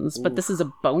reactions, but this is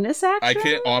a bonus action? I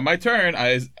can, on my turn,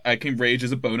 I can rage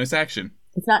as a bonus action.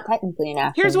 It's not technically an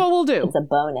action. Here's what we'll do. It's a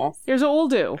bonus. Here's what we'll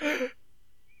do.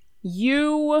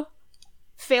 You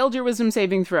failed your wisdom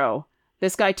saving throw.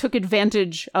 This guy took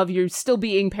advantage of you still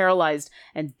being paralyzed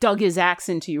and dug his axe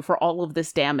into you for all of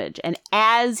this damage. And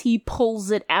as he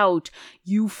pulls it out,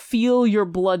 you feel your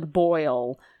blood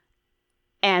boil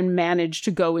and manage to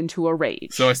go into a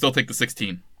rage. So I still take the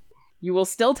 16. You will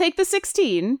still take the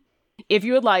 16. If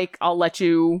you would like, I'll let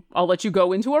you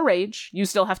go into a rage. You'll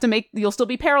still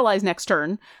be paralyzed next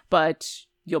turn, but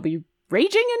you'll be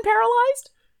raging and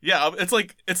paralyzed? Yeah,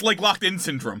 it's like locked in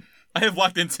syndrome. I have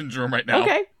locked in syndrome right now.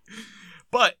 Okay.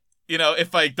 But,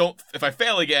 if I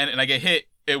fail again and I get hit,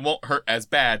 it won't hurt as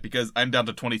bad because I'm down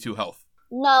to 22 health.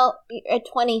 No, you're at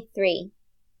 23.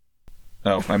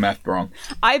 Oh, my math wrong.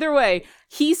 Either way,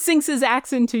 he sinks his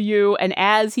axe into you, and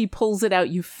as he pulls it out,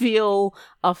 you feel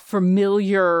a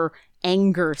familiar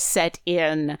anger set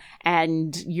in,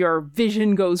 and your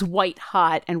vision goes white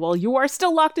hot, and while you are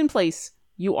still locked in place,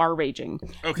 you are raging.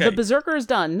 Okay. The Berserker is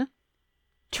done.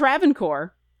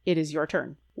 Travancore, it is your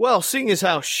turn. Well, seeing as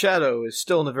how Shadow is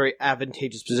still in a very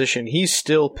advantageous position, he's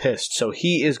still pissed, so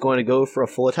he is going to go for a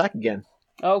full attack again.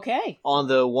 Okay. On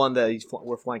the one that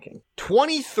we're flanking.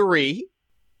 23,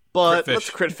 but Crit fish. let's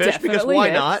crit fish, because Definitely why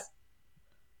hits. not?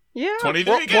 Yeah.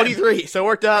 23 Well, again. 23, so it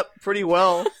worked out pretty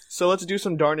well. So let's do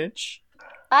some darnage.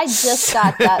 I just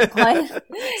got that point.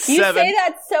 You 7. say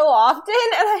that so often,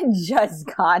 and I just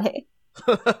got it.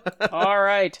 All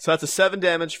right. So that's a 7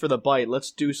 damage for the bite.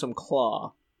 Let's do some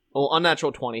claw. Oh,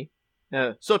 unnatural 20.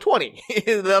 So 20.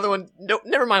 The other one, no,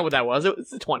 never mind what that was. It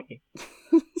was a 20.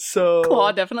 So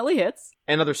Claw definitely hits.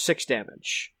 another 6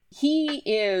 damage. He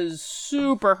is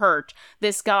super hurt.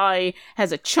 This guy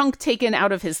has a chunk taken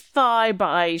out of his thigh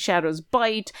by Shadow's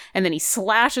bite, and then he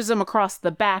slashes him across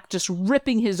the back, just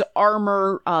ripping his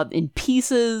armor in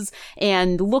pieces,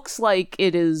 and looks like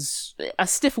it is a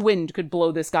stiff wind could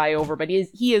blow this guy over, but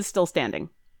he is still standing.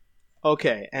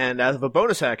 Okay, and as a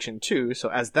bonus action too, so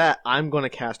as that, I'm going to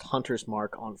cast Hunter's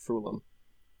Mark on Frulum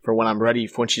for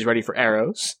when she's ready for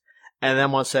arrows, and then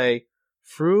I'm going to say,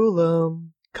 Frulum,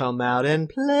 come out and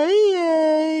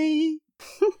play.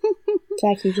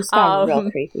 Jack, you just got real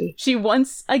creepy. She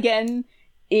once again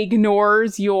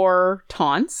ignores your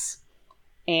taunts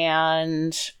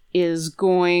and is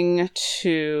going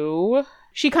to...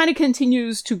 She kind of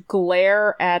continues to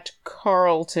glare at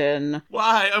Carlton.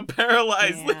 Why? I'm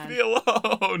paralyzed. Yeah. Leave me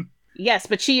alone. Yes,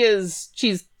 but she's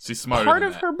smarter part than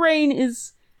of that. her brain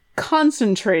is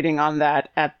concentrating on that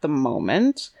at the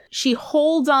moment. She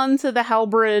holds on to the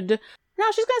halberd. No,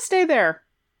 she's gonna stay there.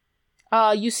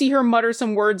 You see her mutter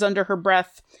some words under her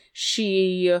breath.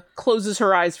 She closes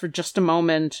her eyes for just a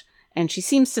moment and she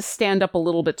seems to stand up a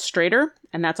little bit straighter,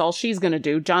 and that's all she's going to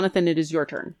do. Jonathan, it is your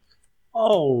turn.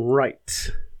 All right.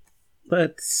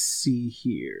 Let's see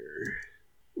here.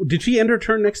 Did she end her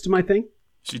turn next to my thing?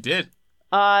 She did.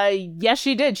 Yes,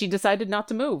 she did. She decided not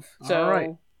to move. So, all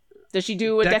right. Does she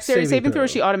do a Dex dexterity saving throw, or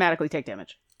throw. she automatically take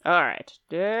damage? All right.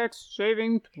 Dex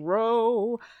saving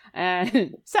throw.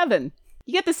 And 7.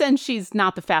 You get the sense she's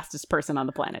not the fastest person on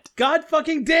the planet. God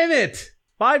fucking damn it!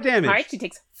 5 damage. All right, she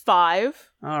takes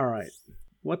 5. All right.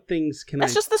 What things can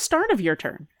That's just the start of your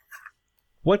turn.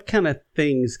 What kind of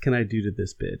things can I do to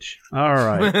this bitch? All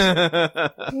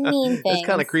right. Mean things. That's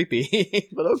kind of creepy,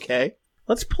 but okay.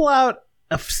 Let's pull out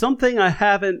something I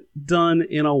haven't done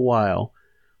in a while.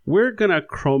 We're gonna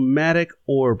chromatic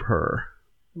orb her.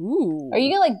 Ooh. Are you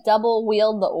gonna like double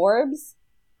wield the orbs?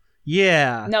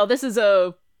 Yeah. No, this is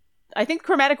I think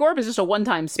Chromatic Orb is just a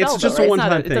one-time spell. It's just though, a right?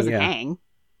 one-time It thing, doesn't yeah. hang.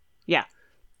 Yeah.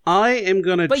 I am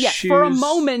gonna But yes, choose... for a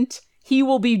moment, he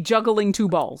will be juggling 2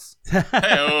 balls.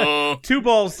 Hey-oh. 2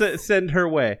 balls send her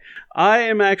way. I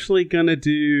am actually gonna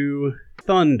do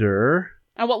Thunder.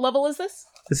 And what level is this?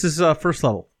 This is first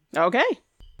level. Okay.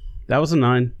 That was a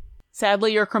 9.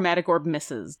 Sadly, your Chromatic Orb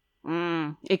misses.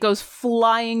 It goes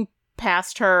flying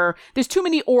past her. There's too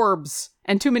many orbs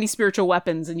and too many spiritual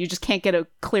weapons, and you just can't get a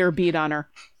clear bead on her.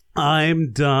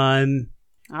 I'm done.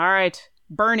 All right.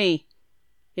 Bernie,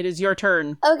 it is your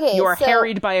turn. Okay, You are so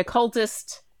harried by a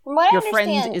cultist. from what Your I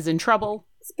understand, friend is in trouble.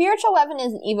 spiritual weapon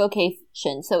is an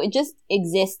evocation, so it just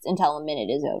exists until a minute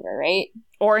is over, right?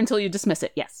 Or until you dismiss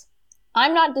it, yes.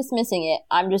 I'm not dismissing it.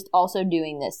 I'm just also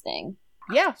doing this thing.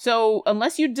 Yeah, so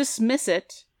unless you dismiss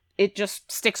it, it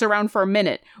just sticks around for a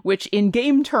minute, which in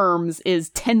game terms is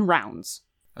 10 rounds.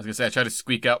 I was gonna say, I tried to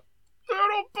squeak out,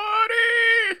 little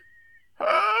buddy!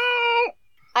 Help!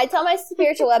 I tell my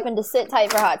spiritual weapon to sit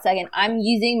tight for a hot second. I'm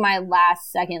using my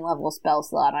last 2nd level spell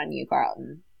slot on you,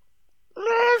 Carlton. Love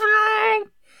you!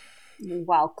 You're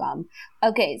welcome.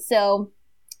 Okay, so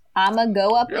I'm gonna go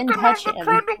up You and can have touch the him.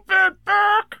 trundle bed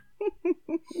back!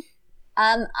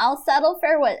 I'll settle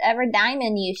for whatever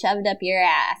diamond you shoved up your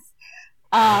ass.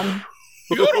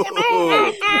 You don't know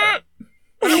about that!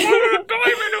 I want a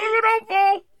diamond in a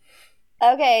little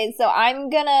Okay, so I'm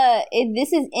gonna. If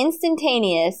this is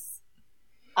instantaneous,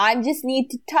 I just need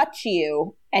to touch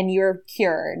you, and you're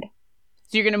cured.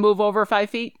 So you're going to move over 5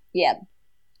 feet? Yep.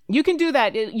 You can do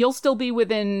that. You'll still be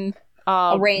within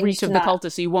range reach to of the not-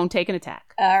 cultist, so you won't take an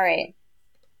attack. All right.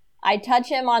 I touch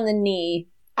him on the knee.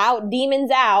 Out,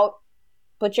 demons out.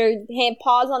 Put your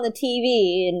paws on the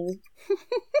TV, and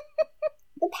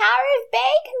the power of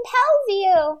Bay compels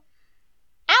you.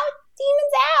 Out,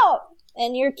 demons out,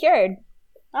 and you're cured.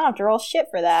 I don't have to roll shit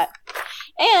for that.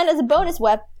 And as a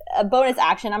bonus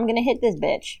action, I'm gonna hit this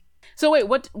bitch. So wait,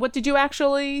 what did you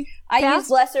actually I cast?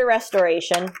 use Lesser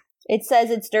Restoration. It says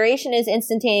its duration is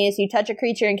instantaneous. You touch a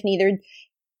creature and can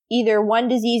either one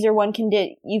disease or one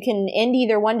condition. You can end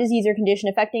either one disease or condition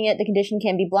affecting it. The condition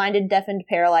can be blinded, deafened,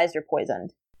 paralyzed, or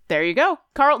poisoned. There you go.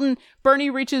 Carlton, Bernie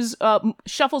reaches,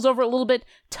 shuffles over a little bit,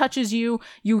 touches you.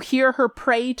 You hear her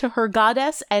pray to her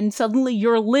goddess, and suddenly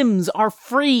your limbs are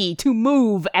free to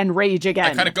move and rage again.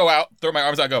 I kind of go out, throw my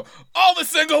arms out, and go, all the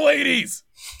single ladies!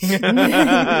 All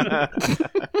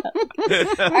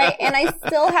right, and I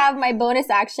still have my bonus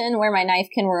action where my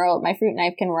fruit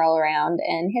knife can roll around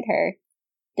and hit her.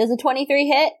 Does a 23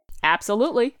 hit?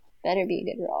 Absolutely. Better be a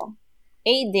good roll.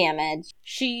 8 damage.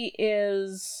 She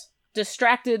is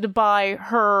distracted by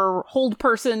her hold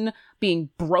person being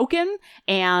broken,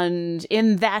 and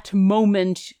in that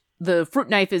moment, the fruit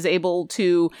knife is able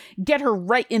to get her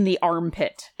right in the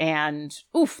armpit, and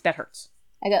oof, that hurts.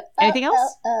 I go, Anything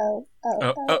else?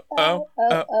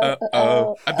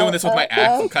 I'm doing this with my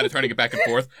axe. I'm kind of turning it back and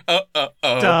forth. I'm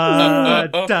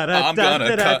gonna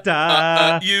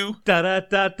cut you.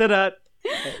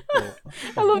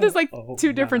 I love there's like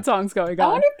 2 different songs going I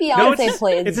on. wonder if No, Beyonce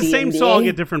plays it's the same D&D. song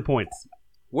at different points.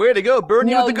 Way to go,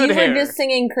 Bernie No, with the good you hair. were just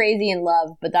singing Crazy in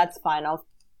Love, but that's fine.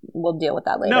 We'll deal with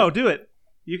that later. No, do it.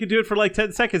 You can do it for like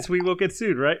 10 seconds. We won't get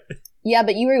sued, right? Yeah,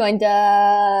 but you were going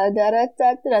da da da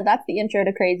da da. That's the intro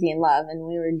to Crazy in Love, and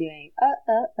we were doing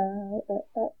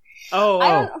Oh,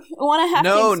 I don't want to have to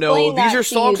No, explain that these are to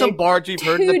songs you. and bards we've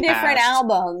heard in Two the different past.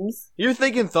 albums. You're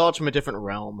thinking thoughts from a different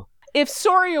realm. If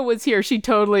Soria was here, she'd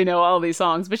totally know all these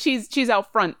songs, but she's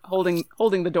out front holding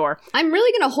the door. I'm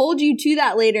really gonna hold you to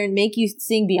that later and make you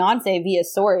sing Beyonce via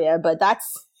Soria, but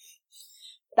that's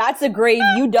a grave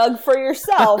you dug for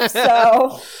yourself.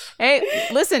 So Hey,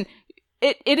 listen,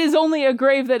 it is only a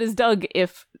grave that is dug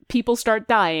if people start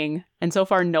dying, and so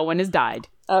far no one has died.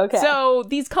 Okay. So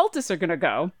these cultists are going to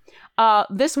go.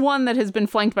 This one that has been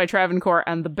flanked by Travancore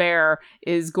and the bear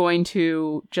is going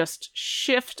to just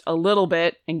shift a little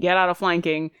bit and get out of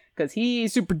flanking because he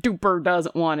super duper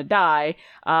doesn't want to die.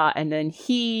 And then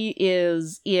he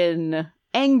is in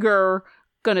anger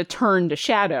going to turn to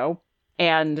Shadow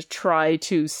and try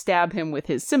to stab him with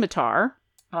his scimitar.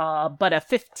 But a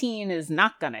 15 is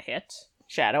not going to hit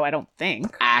Shadow, I don't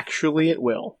think. Actually, it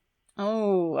will.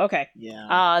 Oh, okay.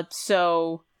 Yeah.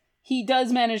 So he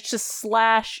does manage to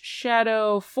slash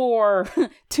Shadow for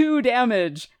 2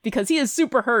 damage because he is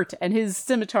super hurt and his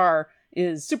scimitar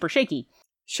is super shaky.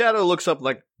 Shadow looks up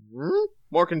like,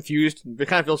 more confused. They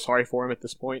kind of feel sorry for him at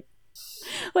this point.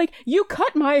 Like, you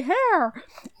cut my hair!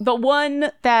 The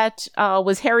one that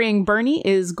was harrying Bernie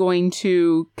is going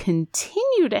to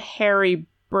continue to harry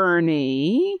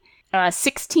Bernie.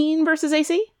 16 versus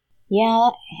AC? Yeah,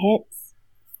 that hits.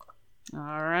 All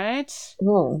right.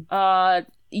 Ooh.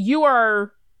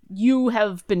 You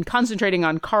have been concentrating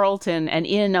on Carlton, and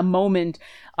in a moment,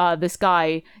 this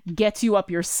guy gets you up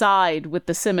your side with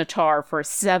the scimitar for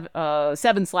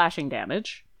 7 slashing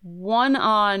damage. One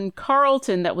on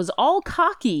Carlton that was all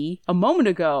cocky a moment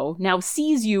ago now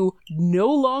sees you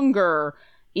no longer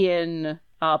in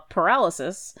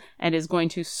paralysis and is going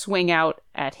to swing out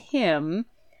at him.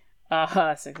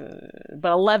 But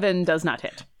 11 does not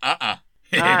hit. All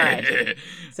right.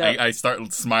 So- I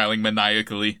start smiling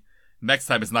maniacally. Next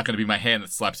time, it's not going to be my hand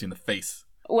that slaps you in the face.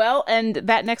 Well, and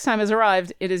that next time has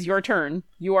arrived. It is your turn.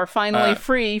 You are finally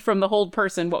free from the hold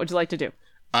person. What would you like to do?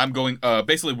 I'm going,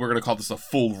 basically, we're going to call this a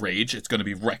full rage. It's going to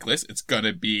be reckless. It's going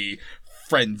to be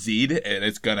frenzied. And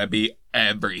it's going to be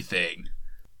everything.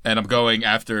 And I'm going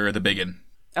after the biggin.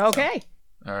 Okay.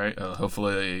 So, all right.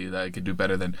 Hopefully I can do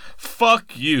better than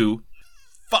fuck you.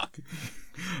 Fuck.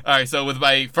 All right. So with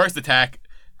my first attack,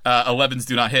 11s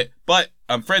do not hit. But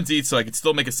I'm frenzied, so I can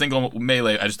still make a single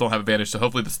melee. I just don't have advantage. So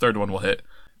hopefully this third one will hit.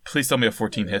 Please tell me a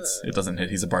 14 hits. It doesn't hit.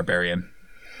 He's a barbarian.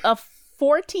 A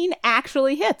 14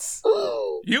 actually hits.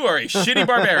 You are a shitty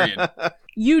barbarian.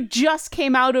 You just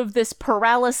came out of this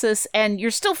paralysis and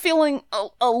you're still feeling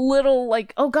a little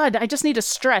like, oh god, I just need a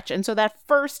stretch. And so that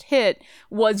first hit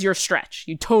was your stretch.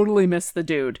 You totally missed the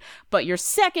dude. But your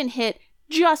second hit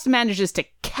just manages to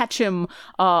catch him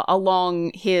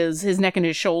along his neck and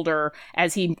his shoulder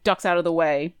as he ducks out of the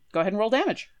way. Go ahead and roll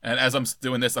damage. And as I'm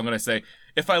doing this, I'm going to say,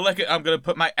 if I like it, I'm going to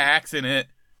put my axe in it.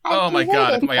 I Oh my god, I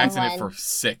deserted put my axe in it someone. for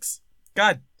 6.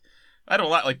 God, I don't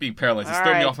like being paralyzed. It's All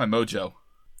throwing me right. off my mojo.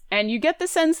 And you get the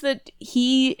sense that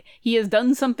he has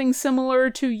done something similar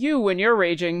to you when you're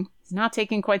raging. He's not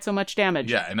taking quite so much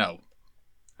damage. Yeah, I know.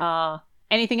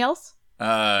 Anything else?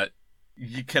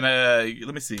 You can,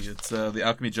 let me see. It's the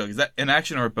alchemy jug. Is that an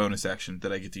action or a bonus action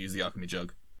that I get to use the alchemy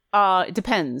jug? It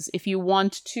depends. If you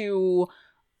want to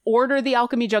order the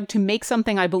alchemy jug to make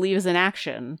something I believe is an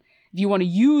action, if you want to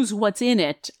use what's in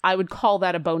it, I would call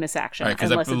that a bonus action. All right,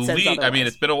 because I unless it says believe, otherwise.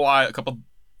 it's been a while, a couple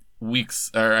weeks,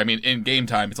 or in game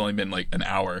time, it's only been like an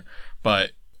hour.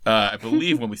 But I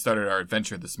believe when we started our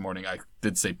adventure this morning, I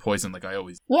did say poison like I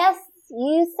always. Yes,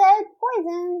 you said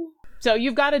poison. So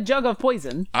you've got a jug of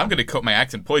poison. I'm going to coat my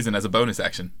axe in poison as a bonus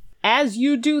action. As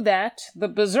you do that, the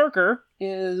berserker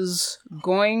is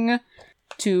going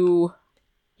to,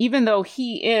 even though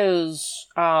he is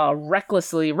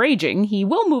recklessly raging, he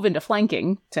will move into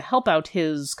flanking to help out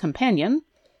his companion.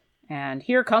 And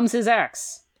here comes his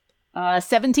axe.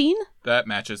 17? That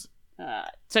matches.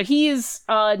 So he is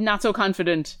not so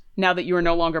confident now that you are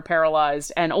no longer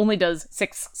paralyzed and only does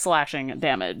 6 slashing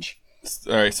damage.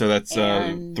 All right, so that's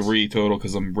And- 3 total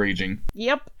because I'm raging.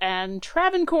 Yep, and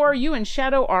Travancore, you and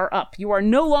Shadow are up. You are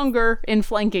no longer in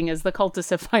flanking as the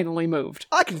cultists have finally moved.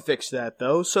 I can fix that,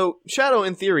 though. So, Shadow,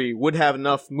 in theory, would have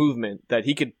enough movement that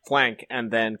he could flank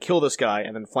and then kill this guy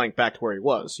and then flank back to where he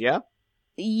was, yeah?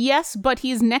 Yes, but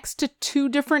he's next to 2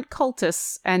 different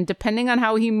cultists, and depending on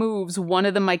how he moves, one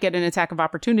of them might get an attack of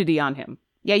opportunity on him.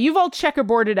 Yeah, you've all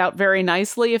checkerboarded out very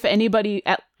nicely. If anybody,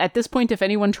 at this point, if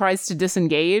anyone tries to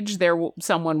disengage,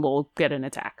 someone will get an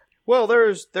attack. Well,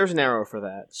 there's an arrow for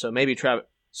that. So maybe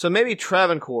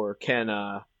Travancore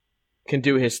can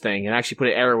do his thing and actually put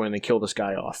an arrow in and kill this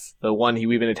guy off. The one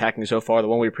we've been attacking so far, the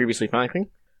one we were previously flanking.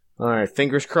 All right,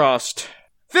 fingers crossed.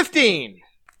 15.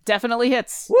 Definitely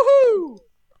hits. Woohoo!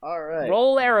 All right.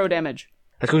 Roll arrow damage.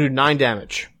 That's going to do 9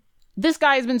 damage. This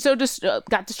guy has been so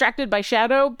got distracted by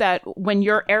Shadow that when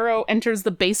your arrow enters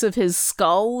the base of his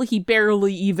skull, he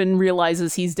barely even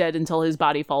realizes he's dead until his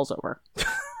body falls over.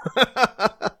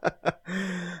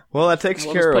 Well, that takes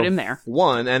We'll care just put of him there.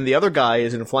 one, and the other guy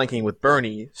is in flanking with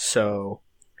Bernie, so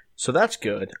that's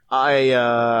good.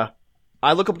 I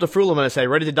look up to Frulam and I say,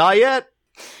 "Ready to die yet?"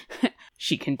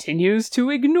 she continues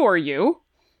to ignore you,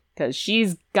 because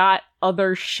she's got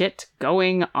other shit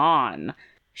going on.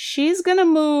 She's gonna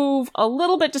move a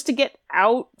little bit just to get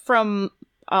out from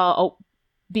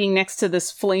being next to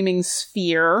this flaming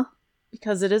sphere,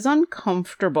 because it is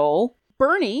uncomfortable.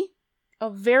 Bernie,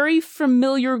 a very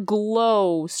familiar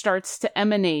glow starts to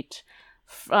emanate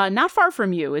not far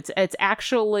from you. It's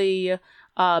actually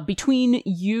between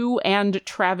you and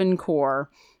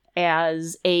Travancore,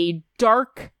 as a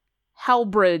dark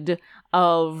halberd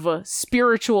of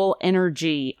spiritual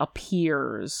energy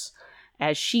appears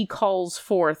as she calls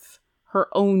forth her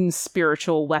own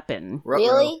spiritual weapon.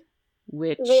 Really?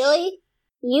 Which... Really?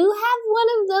 You have one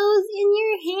of those in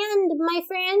your hand, my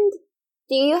friend?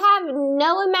 Do you have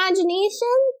no imagination?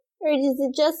 Or is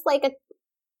it just like a...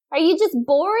 Are you just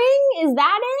boring? Is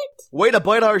that it? Way to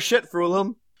bite our shit,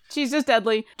 Frulam. She's just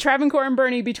deadly. Travancore and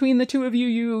Bernie, between the two of you,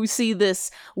 you see this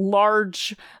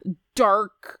large,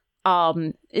 dark,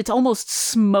 it's almost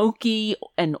smoky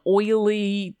and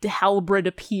oily halberd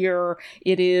appear.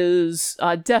 It is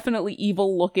definitely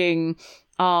evil looking.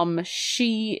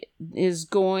 She is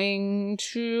going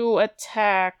to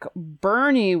attack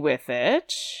Bernie with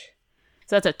it.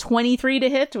 So that's a 23 to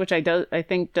hit, which I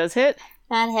think does hit.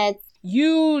 That hits.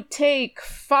 You take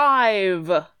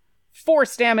 5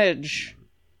 force damage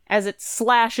as it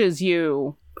slashes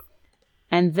you.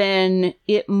 And then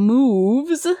it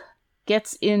moves,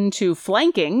 gets into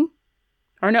flanking.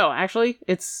 Or no, actually,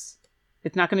 it's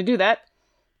not going to do that.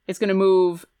 It's going to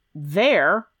move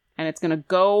there, and it's going to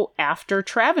go after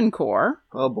Travancore.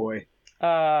 Oh boy.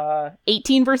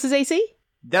 18 versus AC?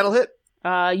 That'll hit.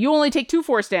 You only take 2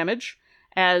 force damage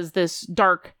as this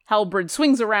dark halberd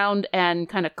swings around and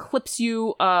kind of clips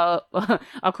you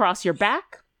across your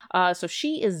back. So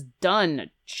she is done.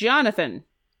 Jonathan,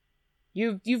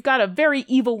 you've got a very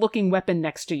evil-looking weapon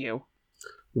next to you.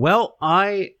 Well,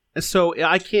 I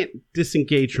can't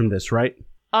disengage from this, right?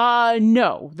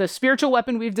 No. The spiritual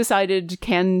weapon we've decided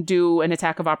can do an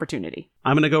attack of opportunity.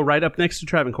 I'm going to go right up next to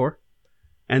Travancore,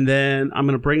 and then I'm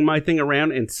going to bring my thing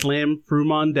around and slam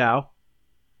Fruman Dao.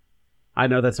 I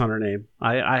know that's not her name.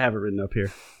 I have it written up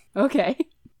here. Okay.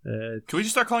 Can we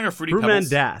just start calling her Fruity Fruman Pebbles?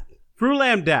 Dath.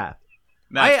 Frulam Dath.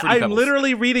 Nah, it's Fruity I'm Pebbles.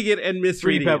 literally reading it and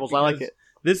misreading Fruity Pebbles, it. I like it.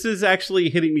 This is actually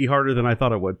hitting me harder than I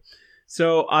thought it would.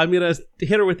 So I'm going to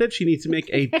hit her with it. She needs to make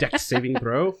a dex saving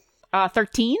throw.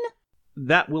 13?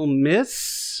 That will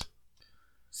miss.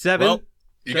 7. Well,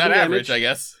 you 7 got average, damage. I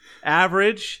guess.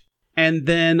 Average. And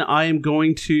then I am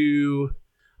going to...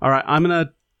 All right, I'm going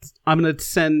to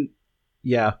send...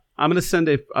 Yeah, I'm going to send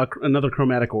another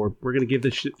chromatic orb. We're going to give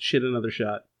this shit another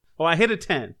shot. Oh, I hit a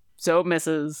 10. So it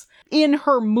misses. In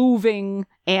her moving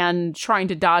and trying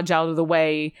to dodge out of the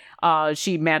way,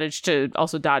 she managed to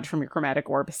also dodge from your chromatic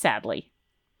orb, sadly.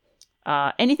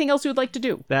 Anything else you would like to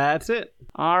do? That's it.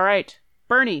 All right.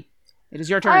 Bernie, it is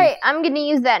your turn. Alright, I'm gonna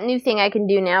use that new thing I can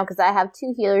do now, because I have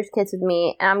 2 healer's kits with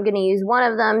me, and I'm gonna use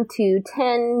one of them to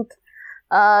tend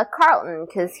Carlton,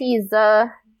 because he's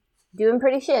doing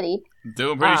pretty shitty.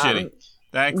 Doing pretty shitty.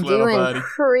 Thanks, little Doing buddy.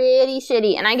 pretty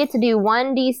shitty. And I get to do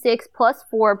 1d6 plus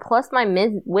 4 plus my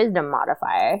wisdom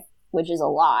modifier, which is a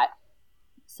lot.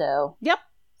 So. Yep.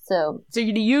 So you're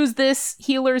going to use this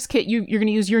healer's kit. You're going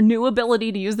to use your new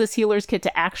ability to use this healer's kit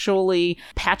to actually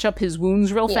patch up his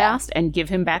wounds real fast and give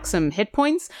him back some hit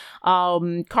points.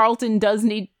 Carlton does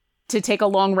need to take a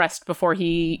long rest before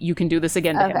you can do this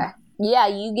again to him. Yeah,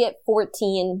 you get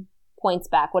 14 points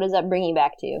back. What does that bring you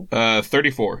back to?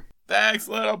 34. Thanks,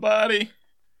 little buddy.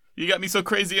 You got me so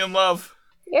crazy in love.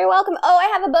 you're welcome. Oh,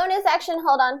 I have a bonus action.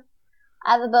 Hold on.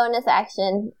 I have a bonus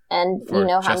action, and For you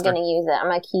know how Chester? I'm going to use it. I'm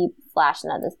going to keep flashing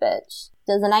at this bitch.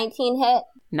 Does a 19 hit?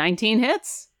 19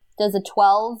 hits. Does a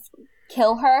 12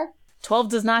 kill her? 12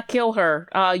 does not kill her.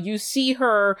 You see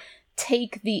her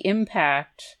take the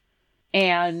impact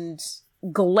and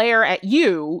glare at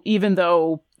you, even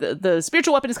though the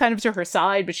spiritual weapon is kind of to her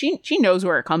side, but she knows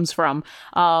where it comes from.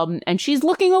 And she's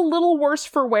looking a little worse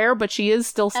for wear, but she is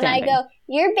still standing. And I go,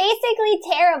 you're basically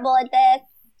terrible at this,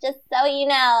 just so you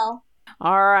know.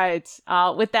 All right.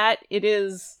 With that, it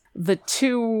is the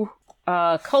 2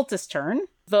 cultist turn.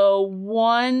 The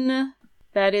one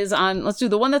that is on... Let's do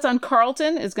the one that's on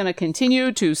Carlton is going to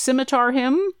continue to scimitar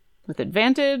him with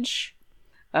advantage.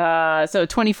 So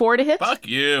 24 to hit. Fuck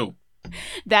you.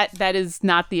 That is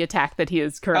not the attack that he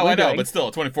is Oh, currently I know, doing. but still,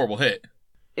 a 24 will hit.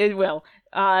 It will.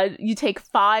 You take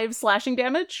 5 slashing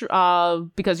damage.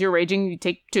 Because you're raging, you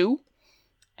take 2.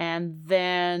 And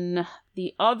then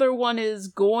the other one is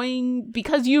going...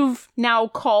 Because you've now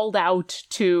called out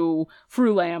to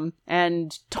Frulam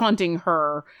and taunting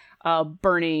her,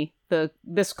 Bernie,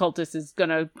 this cultist is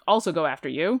gonna also go after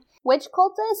you. Which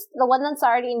cultist? The one that's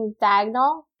already in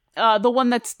diagonal? The one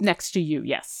that's next to you,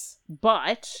 yes.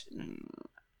 But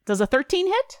does a 13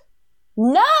 hit?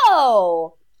 No!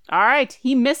 All right,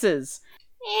 he misses.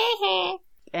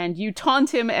 And you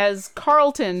taunt him as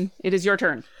Carlton. It is your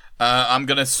turn. I'm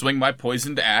gonna swing my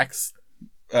poisoned axe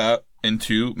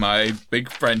into my big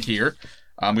friend here.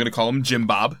 I'm gonna call him Jim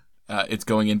Bob. It's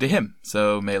going into him.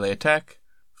 So melee attack,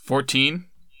 14.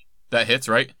 That hits,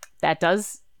 right? That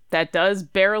does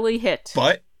barely hit.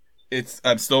 But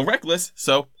I'm still reckless.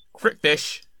 So crit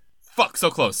fish. Fuck, so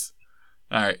close.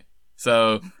 All right.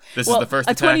 So this is the first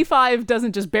a attack. 25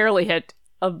 doesn't just barely hit.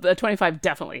 A 25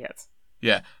 definitely hits.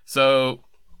 Yeah. So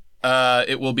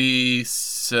it will be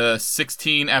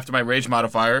 16 after my rage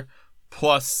modifier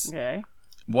plus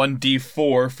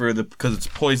 1d4 because it's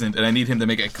poisoned, and I need him to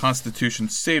make a Constitution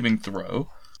saving throw.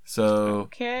 So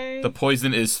the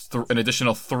poison is an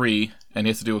additional 3, and he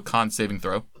has to do a con saving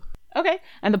throw. Okay,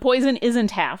 and the poison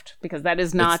isn't halved because that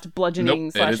is not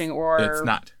bludgeoning, slashing, or it's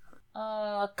not.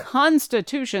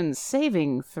 Constitution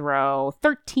saving throw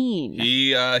 13.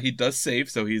 He does save,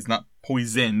 so he's not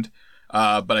poisoned.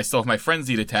 But I still have my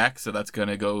frenzied attack, so that's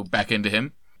gonna go back into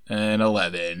him. And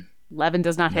 11. 11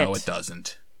 does not hit. No, it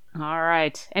doesn't. All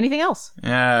right. Anything else?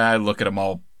 Yeah, I look at him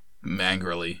all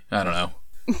angrily. I don't know.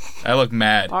 I look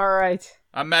mad. All right.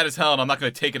 I'm mad as hell, and I'm not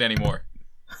gonna take it anymore.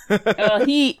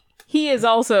 He is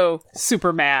also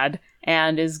super mad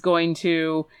and is going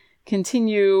to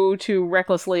continue to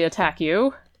recklessly attack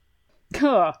you.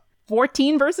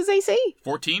 14 versus AC?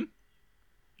 14?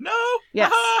 No. Yes.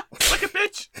 Like a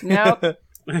bitch. Nope.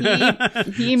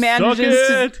 He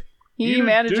manages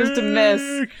to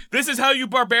miss. This is how you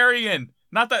barbarian.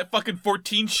 Not that fucking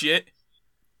 14 shit.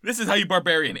 This is how you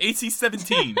barbarian. AC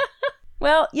 17.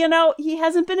 Well, he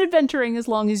hasn't been adventuring as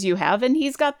long as you have, and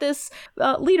he's got this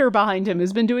leader behind him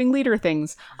who's been doing leader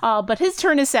things. But his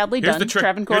turn is sadly Here's done. the trick.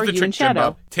 Travancore, Here's the you trick, and Shadow.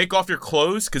 Jim Bob. Take off your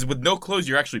clothes, because with no clothes,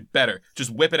 you're actually better. Just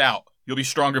whip it out. You'll be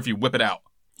stronger if you whip it out.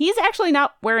 He's actually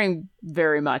not wearing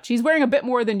very much. He's wearing a bit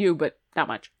more than you, but not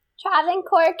much.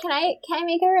 Travancore, can I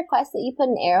make a request that you put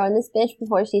an arrow in this bitch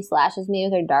before she slashes me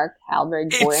with her dark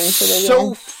halberd boring It's for the so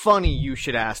end? funny you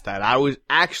should ask that. I was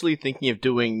actually thinking of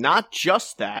doing not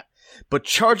just that, but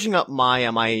charging up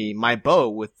my bow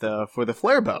with for the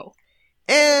flare bow,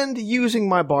 and using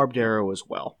my barbed arrow as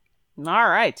well. All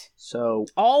right. So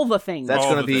all the things. That's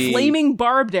going to be flaming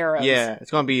barbed arrows. Yeah, it's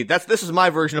going to be this is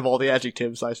my version of all the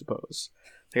adjectives, I suppose.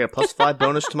 I got a +5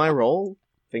 bonus to my roll.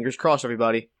 Fingers crossed,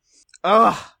 everybody.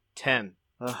 10.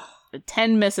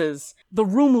 10 misses. The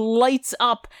room lights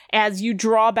up as you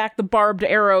draw back the barbed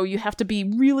arrow. You have to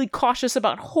be really cautious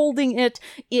about holding it.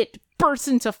 It bursts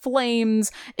into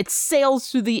flames. It sails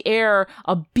through the air,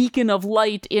 a beacon of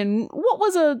light in what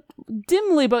was a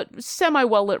dimly but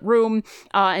semi-well-lit room.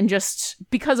 And just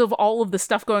because of all of the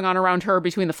stuff going on around her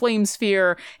between the flame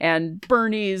sphere and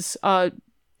Bernie's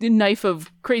knife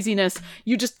of craziness,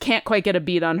 you just can't quite get a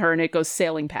beat on her, and it goes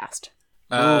sailing past.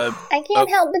 I can't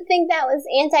help but think that was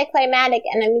anticlimactic,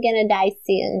 and I'm gonna die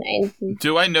soon.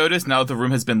 Do I notice, now that the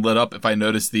room has been lit up, if I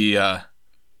notice the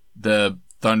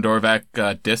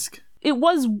Thundorvac disc? It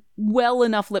was well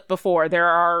enough lit before. There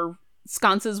are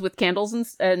sconces with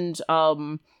candles and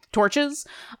torches.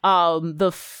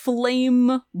 The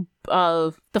flame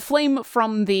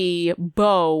from the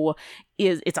bow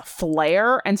it's a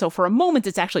flare, and so for a moment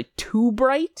it's actually too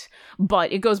bright,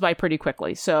 but it goes by pretty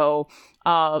quickly. So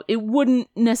it wouldn't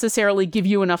necessarily give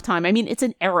you enough time. I mean, it's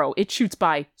an arrow. It shoots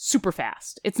by super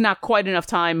fast. It's not quite enough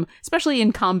time, especially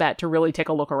in combat, to really take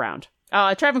a look around.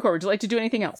 Travancore, would you like to do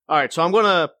anything else? All right, so I'm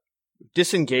gonna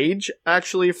disengage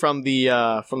actually from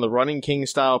the running king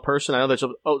style person. I know there's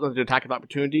an attack of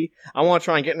opportunity. I want to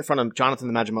try and get in front of Jonathan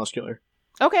the Magimuscular.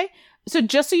 Okay. So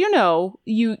just so you know,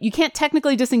 you can't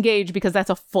technically disengage because that's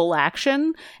a full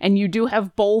action, and you do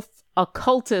have both a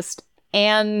cultist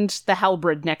and the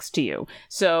halberd next to you.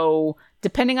 So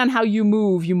depending on how you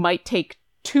move, you might take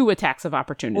 2 attacks of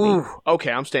opportunity. Ooh,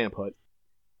 okay, I'm staying put.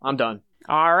 I'm done.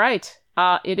 All right.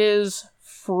 It is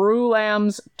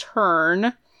Frulam's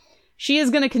turn. She is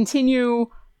going to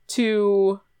continue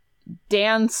to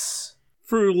dance.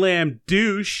 Frulam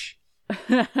douche.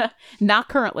 Not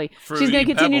currently. Fruity She's going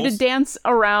to continue pebbles. to dance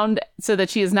around so that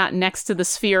she is not next to the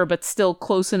sphere, but still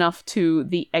close enough to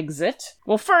the exit.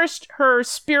 Well, first, her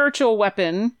spiritual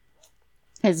weapon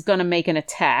is going to make an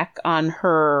attack on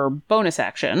her bonus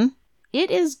action.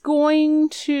 It is going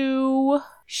to...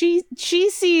 She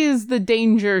sees the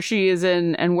danger she is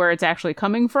in and where it's actually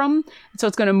coming from, so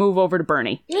it's going to move over to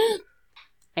Bernie.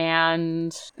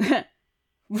 And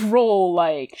roll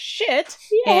like shit.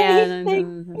 Yay.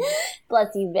 And Bless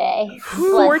you, Bay.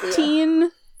 Bless 14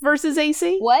 versus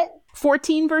AC? What?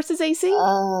 14 versus AC?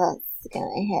 It's gonna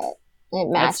hit. It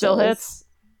matches. That still hits?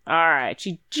 Alright,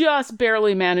 she just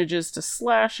barely manages to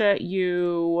slash at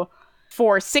you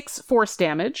for 6 force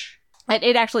damage. And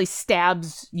it actually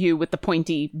stabs you with the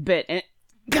pointy bit, and it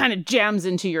kind of jams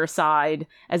into your side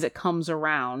as it comes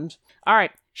around.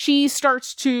 Alright, she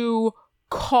starts to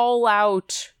call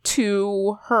out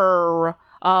to her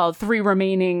 3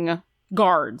 remaining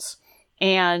guards.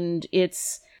 And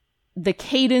the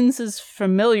cadence is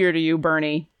familiar to you,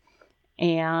 Bernie.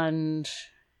 And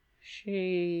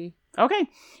okay.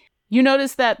 You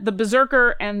notice that the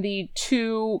Berserker and the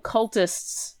 2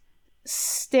 cultists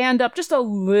stand up just a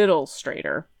little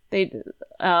straighter.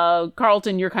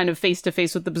 Carlton, you're kind of face to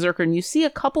face with the Berserker, and you see a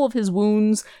couple of his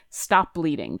wounds stop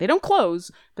bleeding. They don't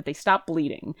close, but they stop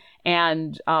bleeding.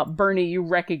 And Bernie, you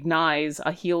recognize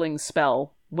a healing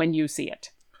spell when you see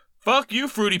it. Fuck you,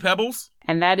 Fruity Pebbles.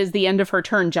 And that is the end of her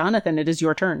turn. Jonathan, it is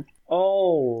your turn.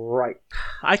 All right.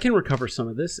 I can recover some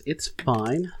of this. It's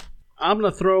fine. I'm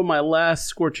going to throw my last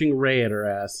Scorching Ray at her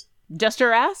ass. Just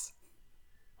her ass?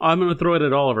 I'm going to throw it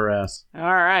at all of her ass. All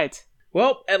right.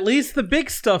 Well, at least the big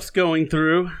stuff's going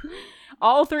through.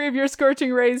 All 3 of your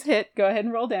Scorching Rays hit. Go ahead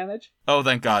and roll damage. Oh,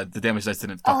 thank God. The damage dice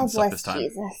didn't fucking suck bless this time.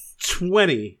 Jesus.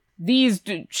 20.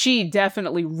 She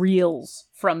definitely reels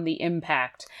from the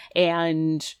impact,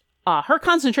 and her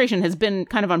concentration has been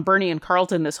kind of on Bernie and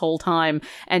Carlton this whole time,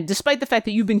 and despite the fact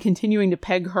that you've been continuing to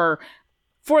peg her,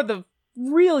 for the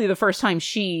first time,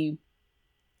 she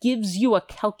gives you a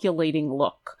calculating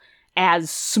look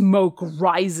as smoke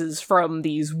rises from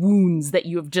these wounds that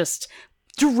you have just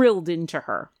drilled into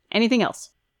her. Anything else?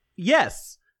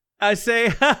 Yes. I say,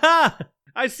 ha ha!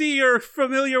 I see you're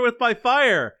familiar with my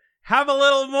fire. Have a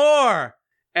little more!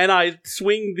 And I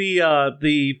swing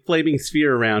the flaming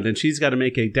sphere around, and she's got to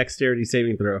make a dexterity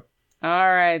saving throw.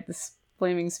 All right, this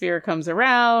flaming sphere comes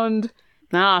around.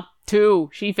 2.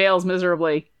 She fails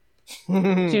miserably.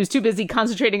 She was too busy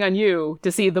concentrating on you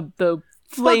to see the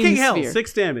flame Fucking hell, sphere.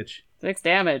 6 damage. 6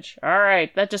 damage. All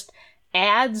right, that just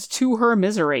adds to her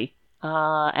misery.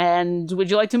 And would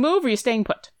you like to move, or are you staying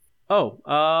put?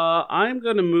 I'm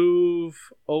going to move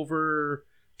over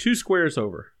 2 squares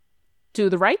over. To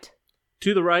the right?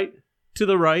 To the right. To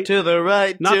the right. To the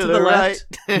right. Not to the left.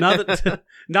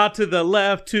 Not to the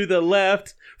left. To the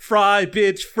left. Fry,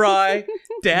 bitch, fry.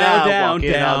 Down, Now down, walk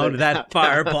it out down. of- That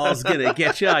fireball's gonna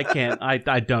get you. I can't. I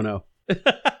don't know.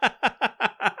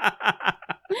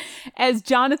 As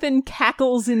Jonathan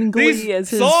cackles in glee These as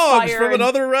his songs fire from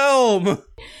another realm.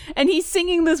 and he's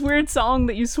singing this weird song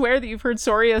that you swear that you've heard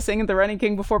Soria sing at the Running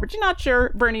King before, but you're not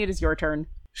sure. Bernie, it is your turn.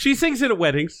 She sings it at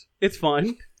weddings. It's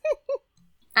fine.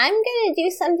 I'm gonna do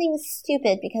something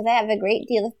stupid because I have a great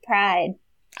deal of pride.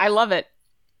 I love it.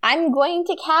 I'm going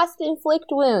to cast Inflict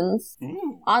Wounds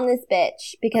on this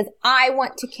bitch because I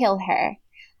want to kill her.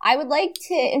 I would like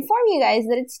to inform you guys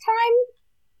that it's time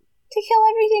to kill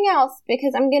everything else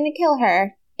because I'm going to kill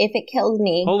her if it kills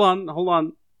me. Hold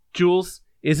on. Jules,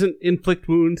 isn't Inflict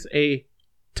Wounds a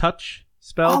touch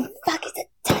spell? Oh, fuck, it's a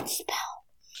touch spell.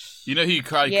 You know who you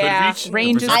probably Yeah, could reach?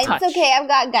 range is The Berserker. touch. It's okay, I've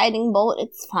got Guiding Bolt,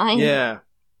 it's fine. Yeah,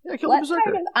 kill the What Berserker.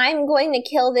 part of I'm going to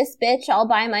kill this bitch all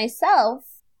by myself?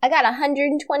 I got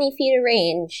 120 feet of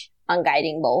range on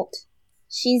Guiding Bolt.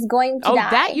 She's going to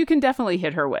die. That you can definitely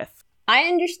hit her with. I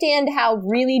understand how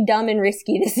really dumb and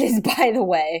risky this is, by the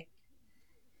way.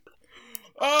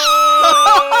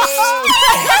 Oh!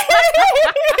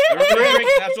 Everybody drink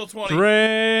natural 20.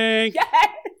 Drink.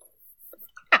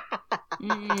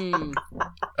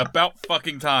 About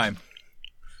fucking time.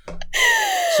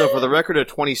 So for the record, a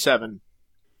 27.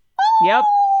 Yep.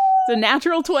 It's a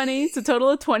natural 20. It's a total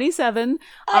of 27.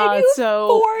 I do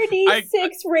so 4d6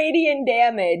 radiant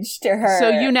damage to her. So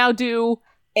you now do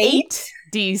 8?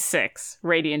 8d6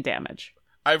 radiant damage.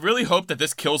 I really hope that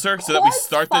this kills her so that we Plus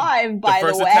start 5, the by the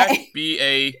first way. attack be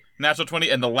a natural 20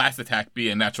 and the last attack be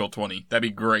a natural 20. That'd be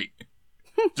great.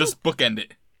 Just bookend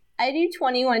it. I do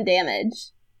 21 damage.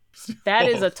 That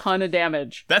is a ton of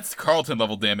damage. That's Carlton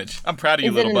level damage. I'm proud of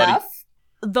you, Is it little buddy. enough?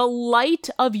 The light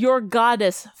of your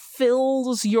goddess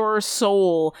fills your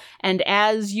soul, and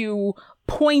as you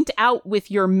point out with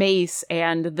your mace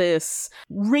and this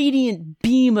radiant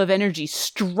beam of energy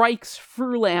strikes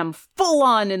Frulam full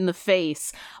on in the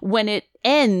face, when it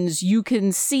ends, you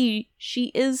can see she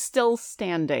is still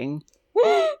standing.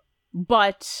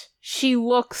 But she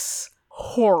looks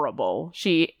horrible.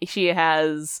 She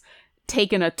has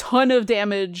taken a ton of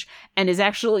damage and is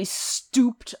actually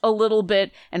stooped a little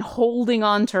bit and holding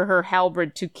on to her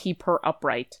halberd to keep her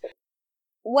upright.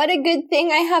 what a good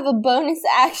thing I have a bonus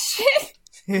action.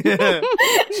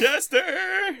 Chester!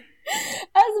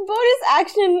 As a bonus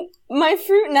action, my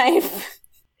fruit knife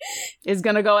Is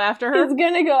gonna go after her? is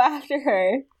gonna go after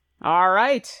her. All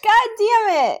right. God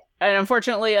damn it! And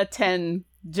unfortunately, a 10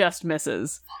 just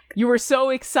misses. You were so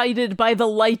excited by the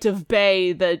light of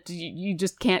Bay that you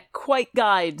just can't quite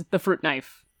guide the fruit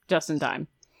knife just in time.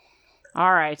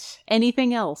 All right.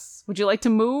 Anything else? Would you like to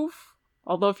move?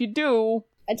 Although if you do...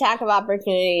 Attack of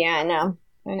opportunity, yeah, I know.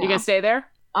 You gonna stay there?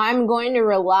 I'm going to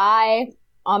rely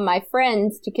on my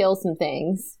friends to kill some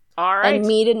things. All right. And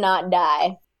me to not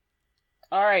die.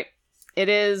 All right. It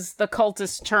is the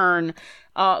cultist's turn.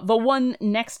 The one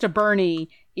next to Bernie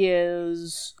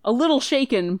is a little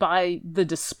shaken by the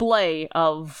display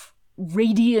of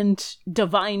radiant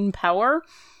divine power,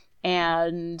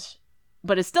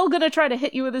 but is still gonna try to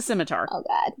hit you with a scimitar. Oh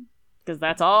god. Because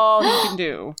that's all he can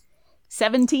do.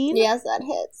 17? Yes, that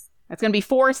hits. That's gonna be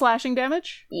 4 slashing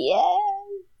damage. Yeah.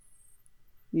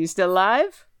 You still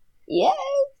alive? Yes.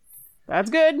 That's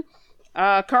good.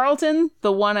 Carlton,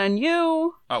 the one on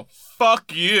you. Oh,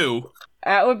 fuck you.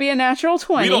 That would be a natural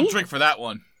 20. We don't drink for that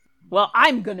one. Well,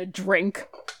 I'm gonna drink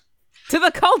to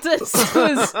the cultist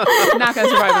who's not gonna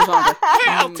survive as longer.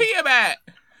 Hail Tiamat!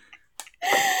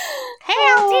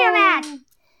 Hail Tiamat!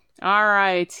 All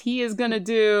right, he's gonna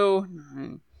do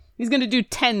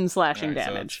 10 slashing All right,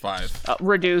 so damage, it's 5.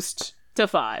 reduced to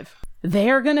 5.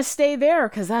 They're gonna stay there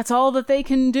because that's all that they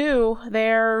can do.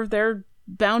 They're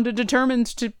bound and determined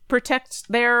to protect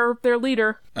their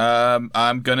leader.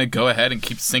 I'm gonna go ahead and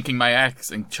keep sinking my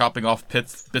axe and chopping off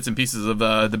bits and pieces of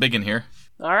the biggin here.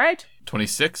 All right.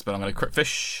 26, but I'm gonna crit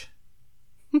fish.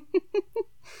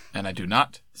 And I do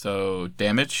not. So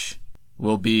damage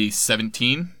will be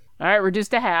 17. All right,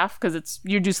 reduced to half because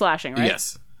you do slashing, right?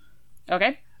 Yes.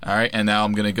 Okay. All right, and now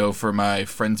I'm gonna go for my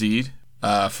frenzied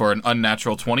for an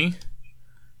unnatural 20,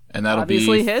 and that'll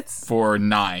Obviously be hits. for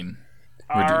 9.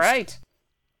 Reduced. All right.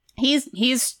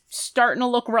 He's starting to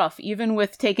look rough, even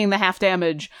with taking the half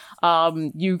damage.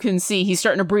 You can see he's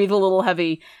starting to breathe a little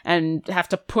heavy and have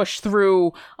to push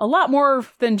through a lot more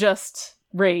than just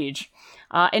rage.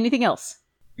 Anything else?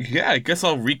 Yeah, I guess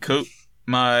I'll recoat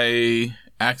my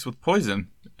axe with poison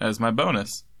as my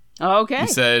bonus. Okay. He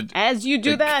said as you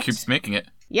do it that, keeps making it.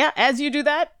 yeah, as you do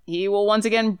that, he will once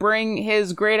again bring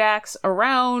his great axe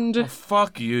around. Oh,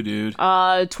 fuck you, dude.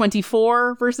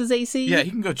 24 versus AC. Yeah, he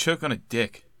can go choke on a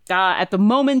dick. At the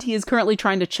moment, he is currently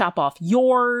trying to chop off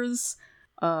yours.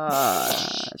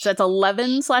 So that's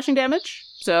 11 slashing damage.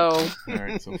 So All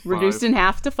right, so 5. reduced in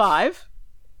half to 5.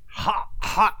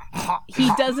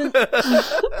 He doesn't.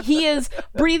 He is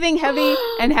breathing heavy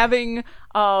and having,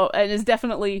 and is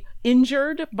definitely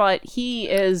injured, but he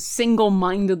is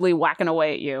single-mindedly whacking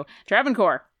away at you.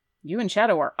 Travancore, you and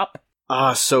Shadow are up.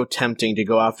 So tempting to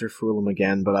go after Frulam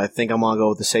again, but I think I'm gonna go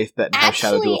with the safe bet and have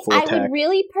Shadow do a Actually, full I attack. would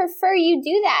really prefer you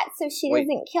do that so she Wait.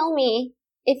 doesn't kill me.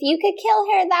 If you could kill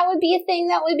her, that would be a thing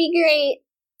that would be great.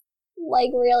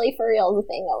 Like, really, for real, the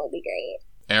thing that would be great.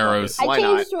 Arrows. Why I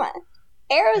changed my...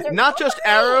 Arrows are Not just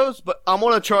fine. arrows, but I'm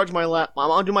gonna charge my I'm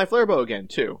gonna do my flare bow again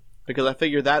too, because I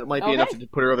figure that might be enough to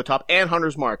put her over the top, and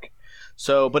Hunter's Mark.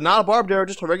 So, but not a barbed arrow,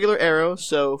 just a regular arrow.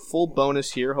 So full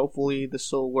bonus here. Hopefully this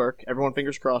will work. Everyone,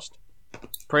 fingers crossed.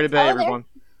 Pray to Bay, Oh, there. everyone.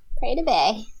 Pray to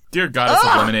Bay. Dear goddess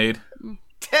of lemonade.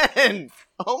 10.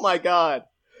 Oh my god.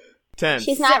 10.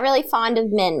 She's not really fond of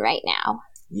men right now.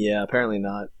 Yeah, apparently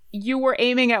not. You were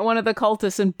aiming at one of the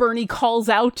cultists, and Bernie calls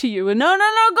out to you, and no,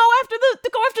 go after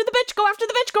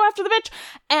the bitch,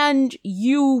 and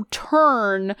you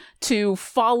turn to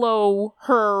follow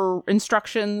her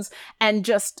instructions, and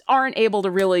just aren't able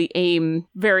to really aim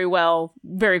very well,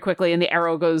 very quickly, and the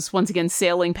arrow goes once again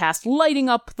sailing past, lighting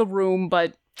up the room,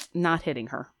 but not hitting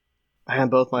her.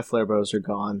 And both my flare bows are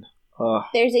gone. Ugh.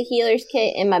 There's a healer's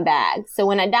kit in my bag, so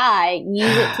when I die,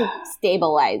 use it to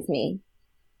stabilize me.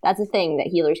 That's a thing that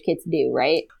healer's kits do,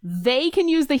 right? They can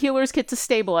use the healer's kit to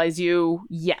stabilize you,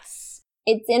 yes.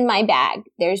 It's in my bag.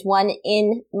 There's one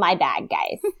in my bag,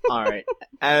 guys. All right.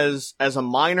 As a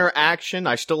minor action,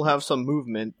 I still have some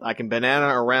movement. I can banana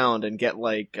around and get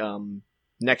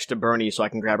next to Bernie, so I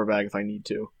can grab her bag if I need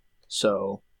to.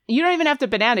 So You don't even have to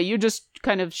banana, you just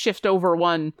kind of shift over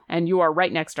one, and you are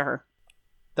right next to her.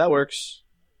 that works.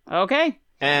 Okay.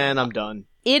 And I'm done.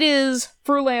 It is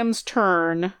Frulam's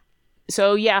turn.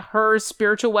 So yeah, her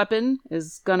spiritual weapon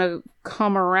is gonna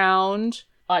come around.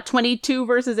 22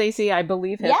 versus AC, I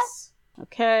believe hits. Yes.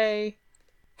 Okay.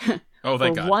 Oh,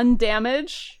 thank For God. 1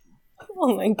 damage.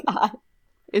 Oh my god.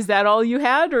 Is that all you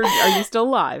had, or are you still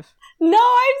alive? No,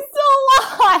 I'm still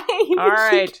alive! All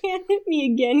right. She can't hit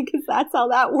me again, because that's how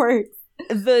that works.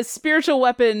 the spiritual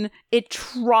weapon, it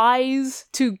tries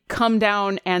to come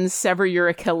down and sever your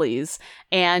Achilles,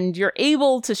 and you're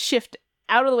able to shift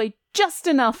out of the way just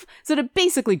enough so that it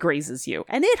basically grazes you.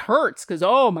 And it hurts, because,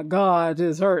 oh my god,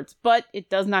 it hurts, but it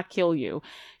does not kill you.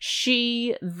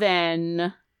 She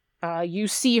then, you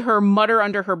see her mutter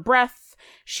under her breath,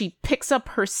 she picks up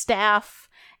her staff,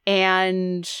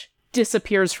 and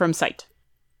disappears from sight.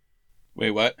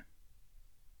 Wait, what?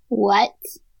 What?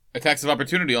 Attacks of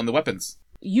opportunity on the weapons.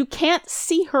 You can't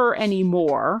see her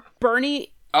anymore.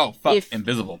 Bernie, Oh, fuck.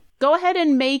 Invisible. go ahead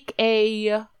and make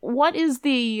a... What is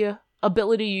the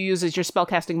ability you use as your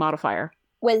spellcasting modifier?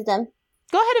 Wisdom.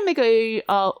 Go ahead and make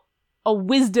a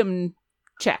wisdom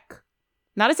check.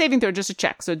 Not a saving throw, just a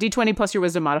check. So D20 plus your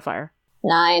wisdom modifier.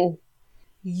 9.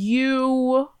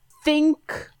 You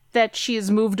think that she has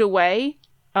moved away.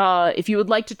 If you would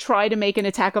like to try to make an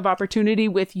attack of opportunity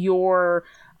with your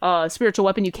spiritual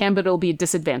weapon, you can, but it'll be a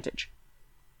disadvantage.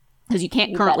 Because you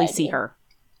can't currently see her.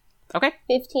 Okay?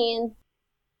 15.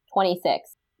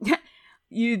 26.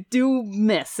 You do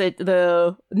miss it.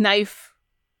 The knife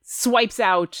swipes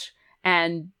out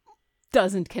and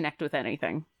doesn't connect with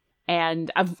anything.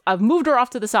 And I've moved her off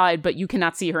to the side, but you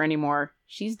cannot see her anymore.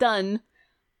 She's done.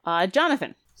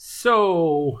 Jonathan.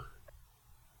 So,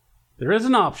 there is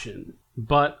an option,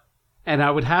 and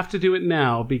I would have to do it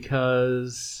now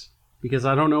because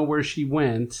I don't know where she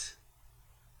went.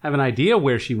 I have an idea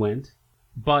where she went,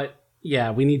 but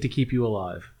yeah, we need to keep you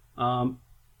alive.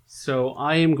 So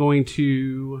I am going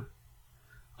to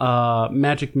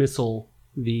magic missile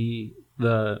the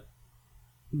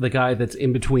guy that's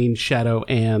in between Shadow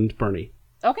and Bernie.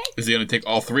 Okay. Is he going to take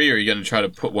all three, or are you going to try to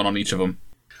put one on each of them?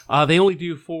 They only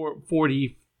do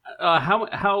 40.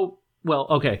 How? Well,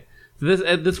 okay. So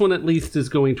this one at least is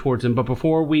going towards him. But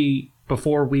before we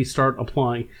start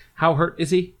applying, how hurt is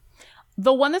he?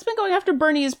 The one that's been going after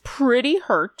Bernie is pretty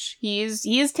hurt. He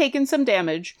has taken some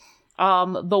damage.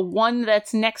 The one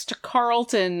that's next to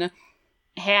Carlton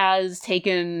has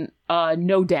taken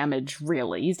no damage,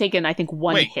 really. He's taken, I think,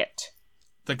 one hit.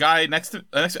 The guy next to...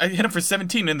 I hit him for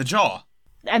 17 in the jaw.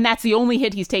 And that's the only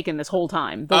hit he's taken this whole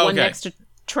time. The one next to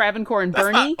Travancore and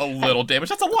Bernie. That's not a little damage.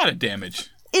 That's a lot of damage.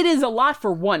 It is a lot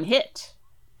for one hit.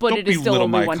 But Don't it is still belittle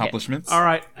only my one hit. accomplishments. All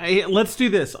right, let's do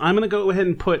this. I'm going to go ahead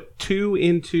and put 2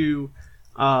 into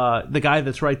the guy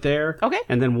that's right there. Okay.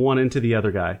 And then 1 into the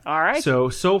other guy. All right.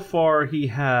 So far he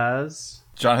has...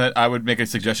 Jonathan, I would make a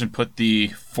suggestion. Put the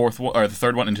the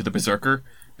third one into the Berserker,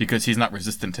 because he's not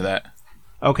resistant to that.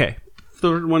 Okay.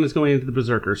 Third one is going into the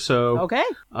Berserker. So Okay.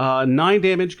 9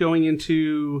 damage going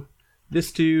into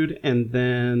this dude, and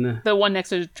then... The one next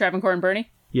to Travancore and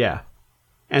Bernie? Yeah.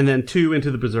 And then 2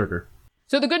 into the Berserker.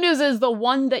 So the good news is the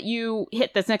one that you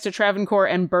hit that's next to Travancore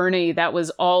and Bernie, that was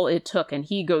all it took, and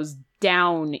he goes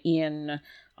down in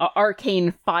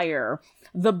arcane fire.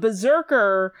 The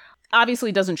Berserker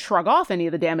obviously doesn't shrug off any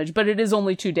of the damage, but it is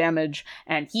only 2 damage,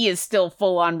 and he is still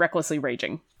full-on recklessly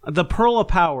raging. The Pearl of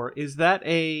Power, is that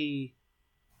a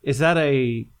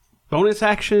bonus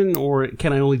action, or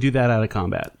can I only do that out of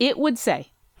combat? It would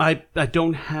say. I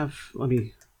don't have... Let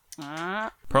me...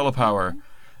 Pearl of Power.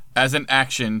 As an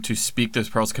action to speak this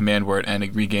Pearl's command word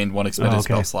and regain 1 expended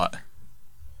spell slot.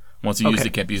 Once you use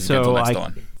it, can't be used again until next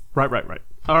one. Right.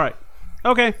 All right.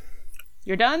 Okay.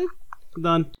 You're done?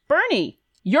 Done. Bernie,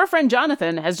 your friend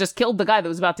Jonathan has just killed the guy that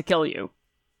was about to kill you.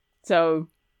 So,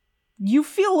 you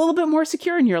feel a little bit more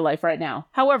secure in your life right now.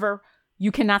 However,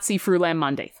 you cannot see Frulam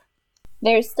Mondaith.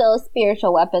 There's still a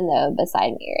spiritual weapon, though,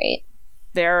 beside me,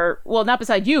 right? Well, not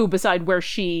beside you, beside where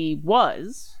she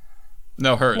was.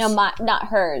 No, hers. No, not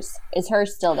hers. Is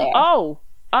hers still there? Oh,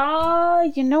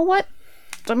 you know what?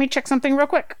 Let me check something real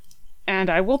quick, and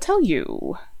I will tell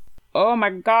you. Oh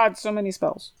my god, so many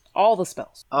spells. All the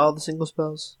spells. All the single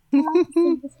spells.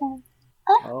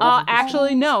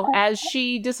 Actually, no. As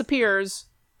she disappears,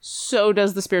 so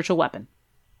does the spiritual weapon.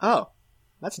 Oh,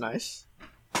 that's nice.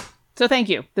 So thank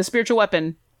you. The spiritual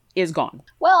weapon is gone.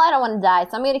 Well, I don't want to die,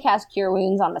 so I'm going to cast Cure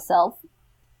Wounds on myself.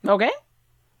 Okay.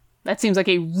 That seems like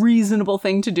a reasonable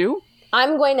thing to do.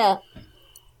 I'm going to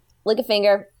lick a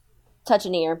finger, touch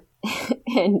an ear,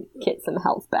 and get some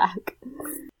health back.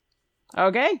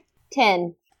 Okay.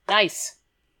 10. Nice.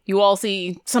 You all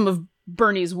see some of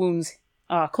Bernie's wounds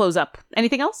close up.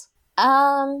 Anything else?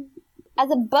 As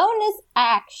a bonus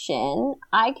action,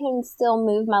 I can still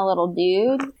move my little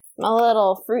dude. My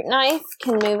little fruit knife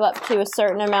can move up to a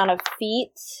certain amount of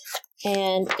feet,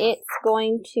 and it's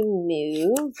going to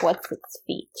move... What's its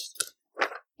feet?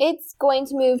 It's going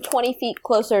to move 20 feet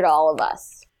closer to all of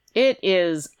us. It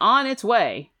is on its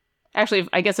way. Actually,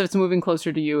 I guess if it's moving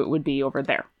closer to you, it would be over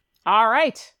there. All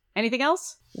right. Anything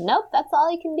else? Nope, that's all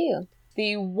he can do.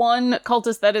 The one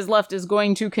cultist that is left is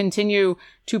going to continue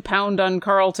to pound on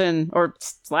Carlton, or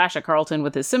slash at Carlton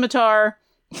with his scimitar.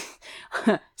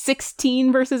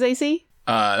 16 versus AC?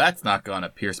 That's not gonna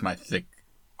pierce my thick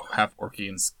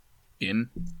half-Orcian skin.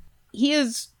 He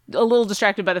is a little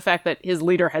distracted by the fact that his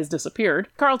leader has disappeared.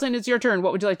 Carlton, it's your turn.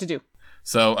 What would you like to do?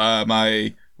 So,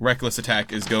 my reckless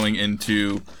attack is going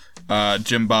into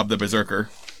Jim Bob the Berserker.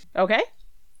 Okay.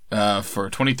 For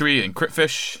 23 and crit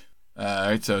fish.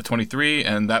 Alright, so 23,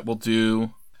 and that will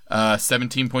do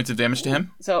 17 points of damage to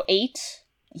him. So 8.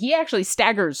 He actually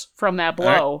staggers from that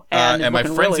blow. Right. And my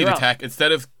looking frenzied really attack,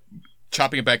 instead of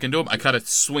chopping it back into him, I kind of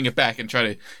swing it back and try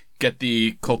to get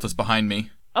the cultist behind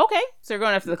me. Okay, so you're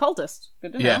going after the cultist.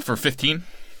 Good to know. Yeah, for 15.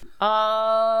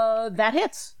 That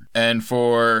hits. And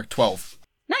for 12.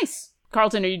 Nice.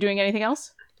 Carlton, are you doing anything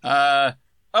else?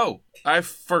 Oh, I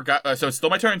forgot. So it's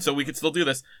still my turn, so we could still do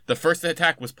this. The first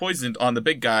attack was poisoned on the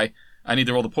big guy. I need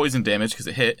to roll the poison damage because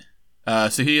it hit.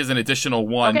 So he is an additional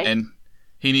 1, Okay. and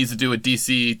he needs to do a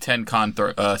DC 10 con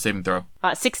saving throw.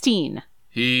 16.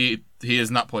 He is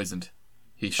not poisoned.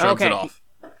 He shrugs it off.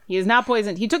 He is not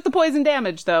poisoned. He took the poison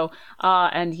damage, though,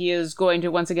 and he is going to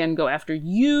once again go after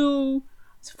you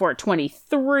for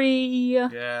 23.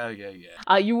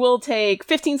 Yeah. You will take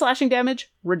 15 slashing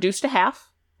damage, reduced to half,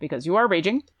 because you are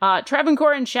raging.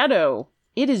 Travancore and Shadow,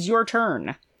 it is your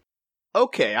turn.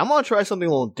 Okay, I'm gonna try something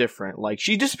a little different. Like,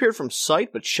 she disappeared from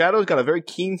sight, but Shadow's got a very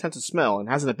keen sense of smell and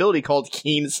has an ability called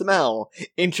Keen Smell.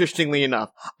 Interestingly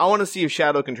enough, I want to see if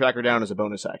Shadow can track her down as a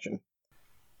bonus action.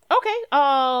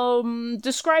 Okay,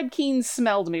 describe Keen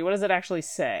Smell to me. What does it actually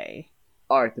say?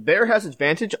 Alright, the bear has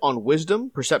advantage on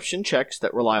wisdom, perception checks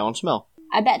that rely on smell.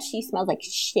 I bet she smells like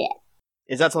shit.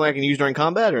 Is that something I can use during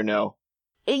combat, or no?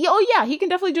 Oh yeah, he can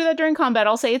definitely do that during combat.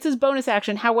 I'll say it's his bonus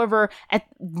action. However, at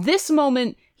this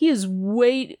moment, he is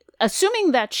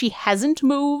assuming that she hasn't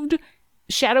moved,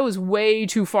 Shadow is way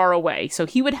too far away. So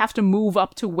he would have to move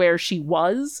up to where she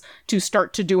was to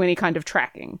start to do any kind of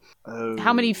tracking. Oh.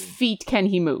 How many feet can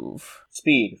he move?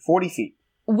 Speed, 40 feet.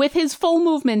 With his full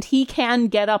movement, he can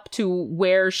get up to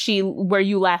where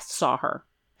you last saw her.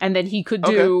 And then he could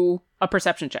do a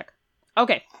perception check.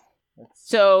 Okay.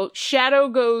 So Shadow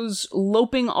goes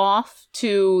loping off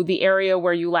to the area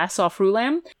where you last saw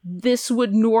Frulam. This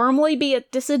would normally be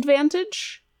at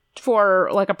disadvantage for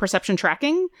like a perception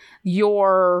tracking.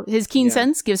 His keen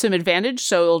sense gives him advantage,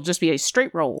 so it'll just be a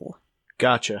straight roll.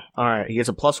 Gotcha. Alright, he gets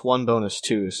a +1 bonus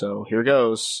too, so here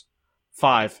goes.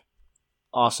 5.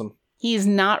 Awesome. He's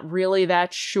not really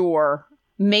that sure.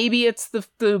 Maybe it's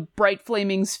the bright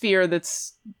flaming sphere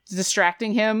that's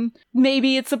distracting him.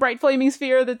 Maybe it's the bright flaming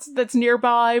sphere that's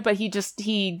nearby, but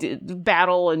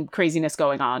battle and craziness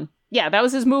going on. Yeah, that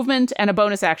was his movement and a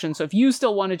bonus action, so if you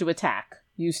still wanted to attack,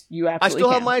 you absolutely I still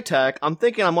can. have my attack. I'm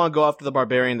thinking I'm gonna go after the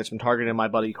barbarian that's been targeting my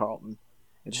buddy Carlton.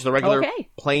 It's just a regular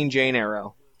plain Jane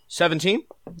arrow. 17?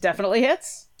 Definitely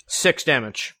hits. 6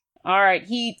 damage. Alright,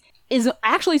 he is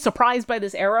actually surprised by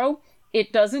this arrow.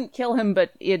 It doesn't kill him,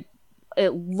 but it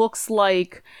looks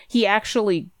like he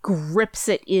actually grips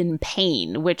it in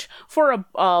pain, which for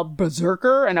a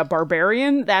berserker and a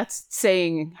barbarian, that's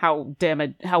saying how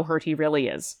hurt he really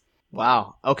is.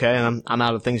 Wow. Okay, and I'm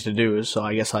out of things to do, so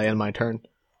I guess I end my turn.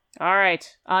 All right.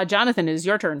 Jonathan, it is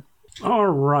your turn. All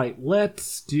right,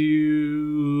 let's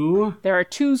do... There are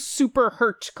 2 super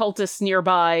hurt cultists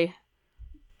nearby,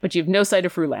 but you have no sight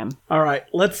of Frulam. All right,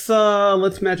 let's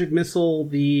magic missile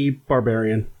the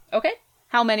barbarian. Okay.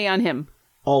 How many on him?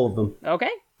 All of them. Okay.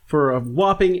 For a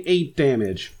whopping 8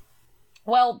 damage.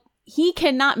 Well, he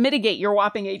cannot mitigate your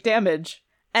whopping 8 damage.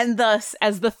 And thus,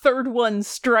 as the third one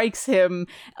strikes him,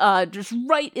 just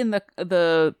right in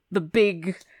the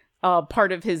big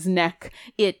part of his neck,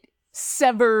 it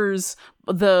severs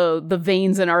the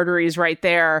veins and arteries right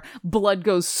there. Blood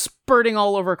goes spurting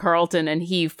all over Carlton, and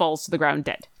he falls to the ground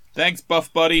dead. Thanks,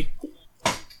 Buff Buddy.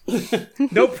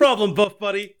 No problem, Buff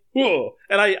Buddy. Whoa.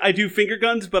 And I do finger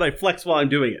guns, but I flex while I'm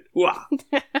doing it. Whoa.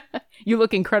 You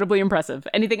look incredibly impressive.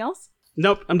 Anything else?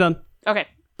 Nope, I'm done. Okay.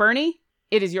 Bernie,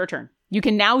 it is your turn. You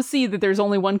can now see that there's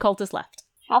only one cultist left.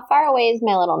 How far away is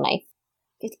my little knife?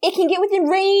 It can get within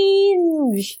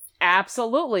range!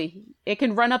 Absolutely. It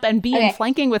can run up and be in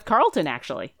flanking with Carlton,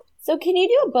 actually. So can you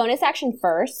do a bonus action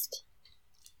first?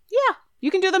 Yeah,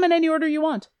 you can do them in any order you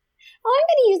want. Oh, I'm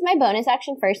going to use my bonus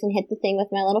action first and hit the thing with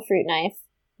my little fruit knife.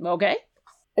 Okay.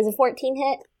 Is a 14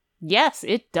 hit? Yes,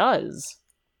 it does.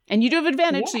 And you do have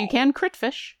advantage, so you can crit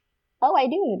fish. Oh, I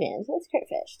do have advantage. Let's crit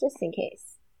fish, just in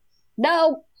case.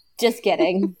 No! Just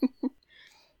kidding.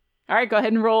 All right, go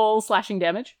ahead and roll slashing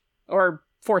damage. Or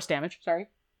force damage, sorry.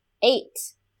 8.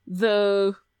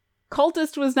 The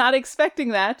cultist was not expecting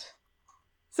that.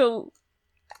 So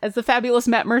As the fabulous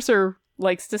Matt Mercer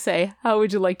likes to say, how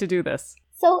would you like to do this?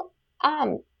 So, have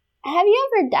you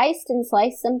ever diced and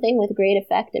sliced something with great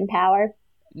effect and power?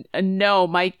 No,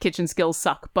 my kitchen skills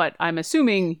suck, but I'm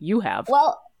assuming you have.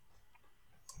 Well,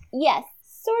 yes.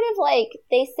 Sort of like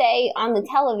they say on the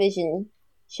television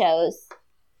shows.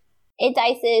 It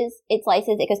dices, it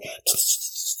slices, it goes,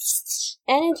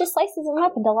 and it just slices him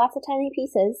up into lots of tiny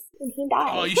pieces, and he dies.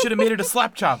 Oh, you should have made it a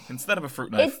slap chop instead of a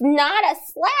fruit knife. It's not a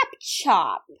slap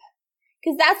chop,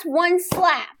 because that's one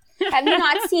slap. Have you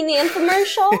not seen the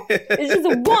infomercial? It's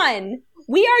just one.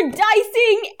 We are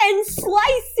dicing and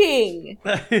slicing.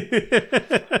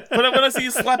 But I want to see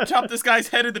you slap chop this guy's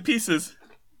head into pieces.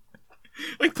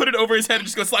 Like, put it over his head and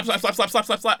just go slap, slap, slap, slap, slap,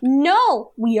 slap, slap.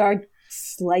 No, we are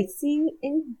slicing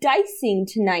and dicing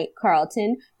tonight,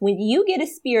 Carlton. When you get a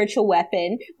spiritual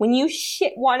weapon, when you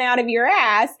shit one out of your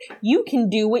ass, you can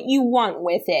do what you want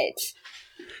with it.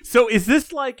 So is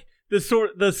this like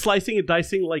the slicing and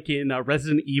dicing like in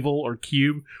Resident Evil or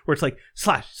Cube, where it's like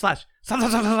slash, slash, slash,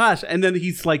 slash, slash, slash, and then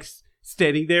he's like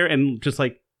standing there and just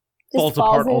falls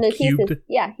apart all into cubed? pieces.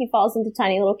 Yeah, he falls into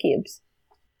tiny little cubes.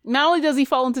 Not only does he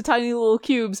fall into tiny little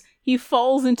cubes, he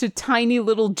falls into tiny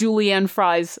little Julienne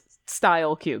Fries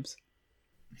style cubes.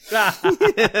 Now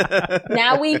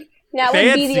would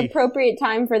be the appropriate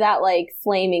time for that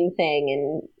flaming thing,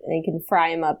 and they can fry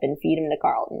him up and feed him to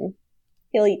Carlton.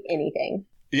 He'll eat anything.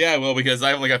 Yeah, well, because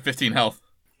I only got 15 health.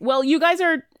 Well, you guys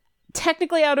are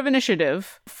technically out of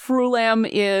initiative. Frulam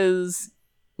is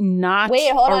not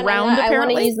Wait, hold on. around, I want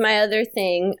apparently. to use my other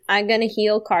thing. I'm going to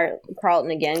heal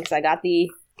Carlton again, because I got the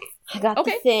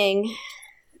thing.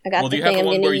 Well, do you have the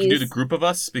one where you can do the group of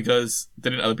us? Because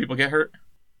didn't other people get hurt?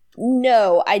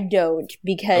 No, I don't,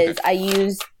 because I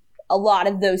used a lot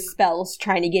of those spells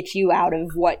trying to get you out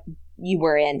of what you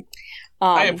were in.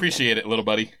 I appreciate it, little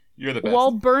buddy. You're the best.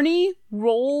 While Bernie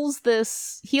rolls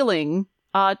this healing,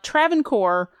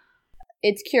 Travancore...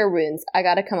 It's Cure Wounds. I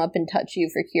gotta come up and touch you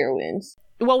for Cure Wounds.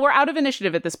 Well, we're out of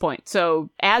initiative at this point,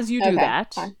 so as you do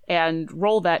that and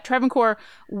roll that, Travancore,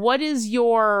 what is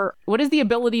the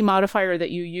ability modifier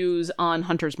that you use on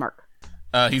Hunter's Mark?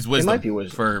 He's wisdom. It might be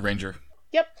wisdom for Ranger.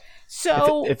 Yep.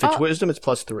 So if it's wisdom, it's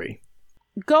 +3.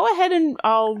 Go ahead and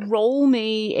roll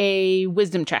me a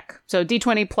wisdom check. So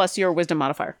D20 plus your wisdom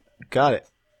modifier. Got it.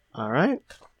 All right.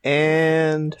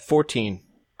 And 14.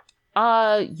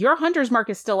 Your Hunter's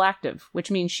Mark is still active, which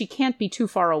means she can't be too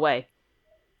far away.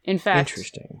 In fact,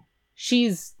 interesting.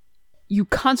 You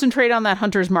concentrate on that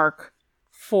Hunter's Mark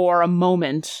for a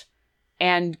moment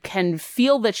and can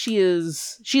feel that she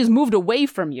is moved away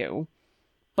from you,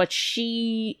 but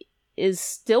she is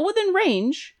still within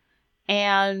range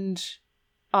and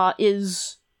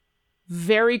is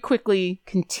very quickly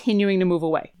continuing to move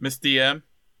away. Miss DM?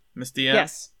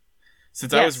 Yes.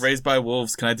 Since I was raised by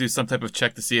wolves, can I do some type of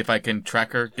check to see if I can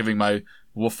track her, giving my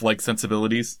wolf-like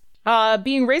sensibilities?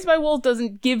 Being raised by wolves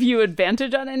doesn't give you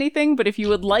advantage on anything, but if you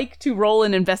would like to roll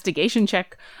an investigation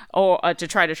check or to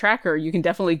try to track her, you can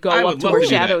definitely go up to where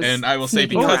Shadow's and I will say,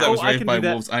 sneaking because around. I was raised by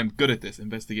wolves, I'm good at this.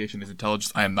 Investigation is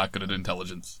intelligence. I am not good at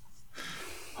intelligence.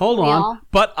 Hold on.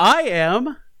 But I am.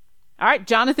 All right,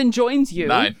 Jonathan joins you.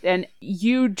 9. And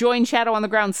you join Shadow on the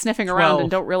ground sniffing 12. around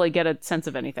and don't really get a sense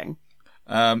of anything.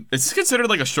 Is this considered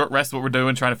like a short rest, what we're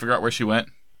doing, trying to figure out where she went?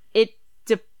 It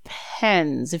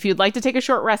depends. If you'd like to take a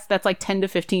short rest, that's like 10 to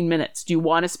 15 minutes. Do you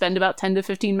want to spend about 10 to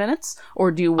 15 minutes?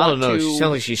 Or do you want to... I don't know. She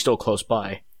sounds like she's still close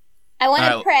by. I want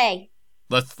to pray.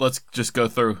 Let's just go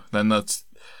through. Then let's...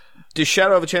 Does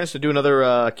Shadow have a chance to do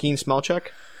another keen smell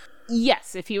check?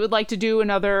 Yes, if you would like to do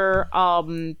another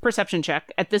perception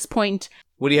check. At this point...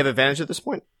 Would he have advantage at this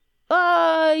point?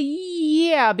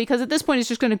 Yeah, because at this point it's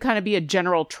just going to kind of be a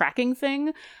general tracking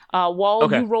thing. While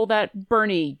you roll that,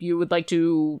 Bernie, you would like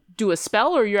to do a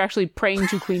spell, or you're actually praying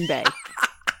to Queen Bey?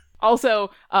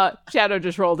 Also, Shadow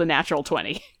just rolled a natural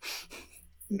 20.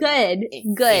 Good.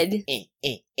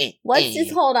 Let's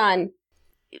just hold on.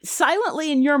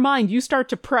 Silently in your mind, you start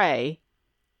to pray,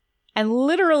 and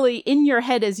literally in your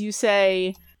head as you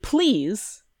say,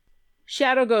 please,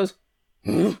 Shadow goes...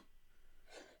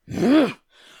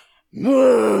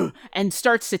 and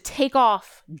starts to take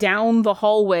off down the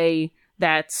hallway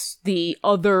that's the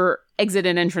other exit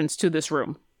and entrance to this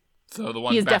room. So the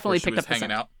one he has back definitely where she picked was up the hanging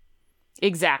scent. out.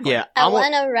 Exactly. Yeah, I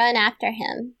want to run after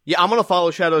him. Yeah, I'm going to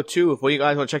follow Shadow too. If you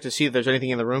guys want to check to see if there's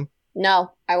anything in the room.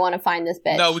 No, I want to find this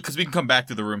bitch. No, because we can come back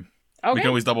to the room. Okay. We can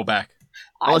always double back.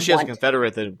 Unless she has a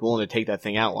Confederate that's willing to take that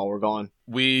thing out while we're gone.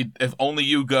 If only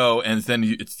you go, and then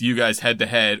it's you guys head to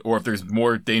head, or if there's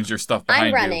more dangerous stuff behind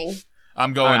you. I'm running.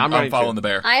 I'm going. Alright, I'm I'm running following too. the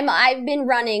bear. I've been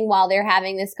running while they're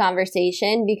having this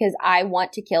conversation because I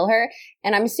want to kill her,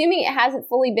 and I'm assuming it hasn't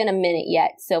fully been a minute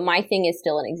yet, so my thing is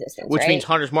still in existence. Which right? means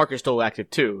Hunter's Mark is still active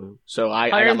too. So I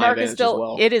Hunter's got my Mark advantage is still. as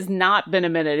well. It has not been a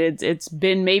minute. It's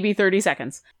been maybe 30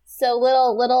 seconds. So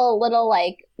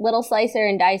little Slicer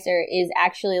and Dicer is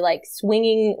actually like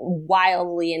swinging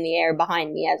wildly in the air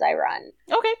behind me as I run.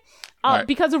 Okay. Alright.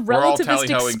 Because of We're all relativistic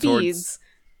tally-hoing speeds.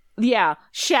 Yeah,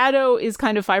 Shadow is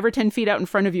kind of 5 or 10 feet out in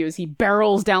front of you as he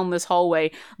barrels down this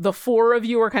hallway. The 4 of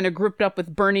you are kind of grouped up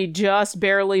with Bernie just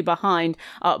barely behind.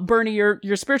 Bernie,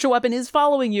 your spiritual weapon is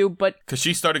following you, but Because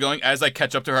she started going. As I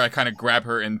catch up to her, I kind of grab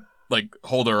her and like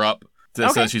hold her up so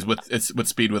Okay. that she's with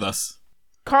speed with us.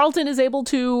 Carlton is able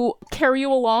to carry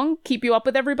you along, keep you up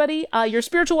with everybody. Your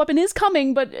spiritual weapon is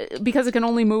coming, but because it can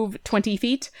only move 20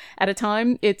 feet at a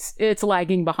time, it's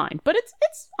lagging behind. But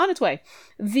it's on its way.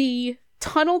 The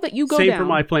tunnel that you go Same down... for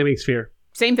my flaming sphere.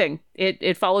 Same thing.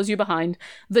 It follows you behind.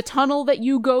 The tunnel that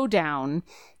you go down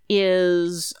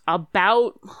is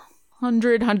about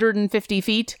 150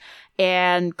 feet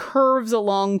and curves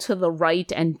along to the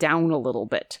right and down a little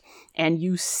bit. And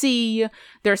you see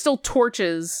there are still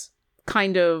torches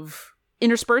kind of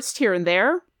interspersed here and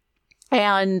there.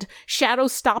 And Shadow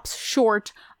stops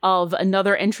short of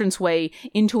another entranceway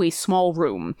into a small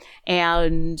room.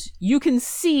 And you can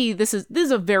see this is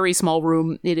a very small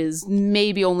room. It is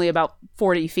maybe only about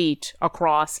 40 feet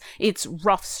across. It's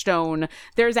rough stone.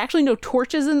 There's actually no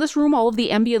torches in this room. All of the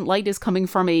ambient light is coming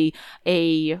from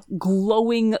a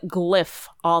glowing glyph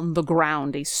on the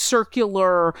ground, a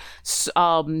circular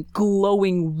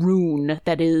glowing rune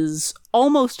that is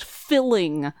almost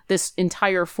filling this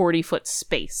entire 40-foot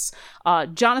space.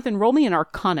 Jonathan, roll me an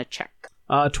Arcana check.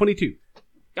 22.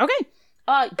 Okay.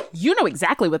 You know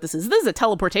exactly what this is. This is a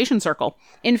teleportation circle.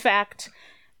 In fact,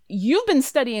 you've been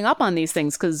studying up on these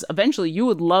things because eventually you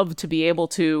would love to be able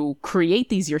to create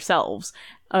these yourself.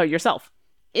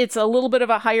 It's a little bit of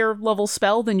a higher level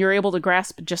spell than you're able to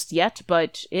grasp just yet,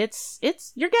 but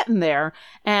you're getting there.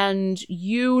 And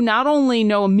you not only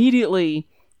know immediately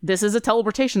this is a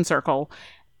teleportation circle,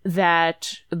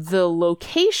 that the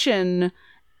location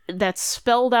that's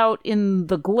spelled out in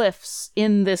the glyphs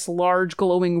in this large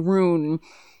glowing rune,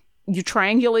 you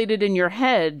triangulate it in your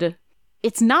head.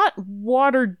 It's not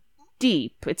water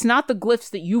deep. It's not the glyphs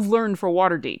that you've learned for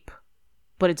water deep,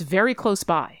 but it's very close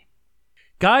by.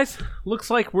 Guys, looks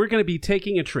like we're going to be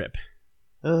taking a trip.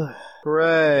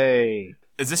 Hooray.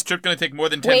 Is this trip going to take more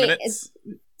than 10 minutes?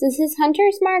 Does his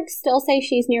Hunter's Mark still say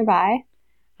she's nearby?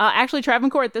 Actually,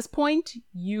 Travancore, at this point,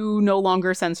 you no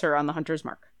longer sense her on the Hunter's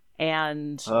Mark.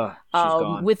 And She's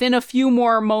gone. within a few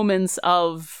more moments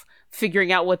of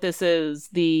figuring out what this is,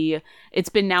 it's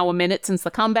been now a minute since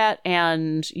the combat,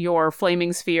 and your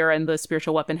flaming sphere and the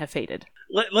spiritual weapon have faded.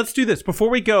 Let's do this. Before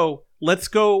we go, let's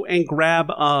go and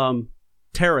grab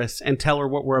Terrace and tell her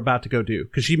what we're about to go do,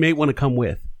 because she may want to come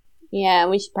with. Yeah,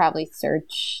 we should probably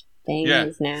search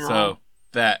things now. So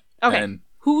that. Okay. And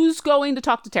Who's going to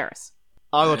talk to Terrace?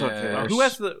 I'll go talk to her. Who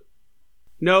has the...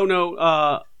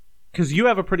 No, because you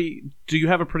have a pretty... Do you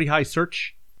have a pretty high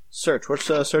search? Search. What's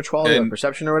search quality? And-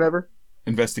 Perception or whatever?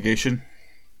 investigation.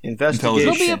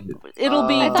 Investigation. It'll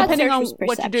be I thought depending search on was what you're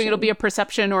doing, perception. it'll be a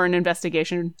perception or an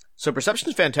investigation. So perception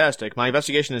is fantastic. My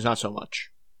investigation is not so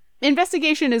much.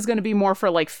 Investigation is going to be more for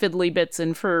like fiddly bits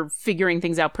and for figuring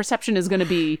things out. Perception is going to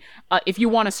be, if you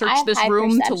want to I search have this high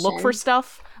room to look perception. for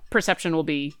stuff, perception will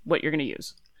be what you're going to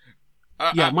use.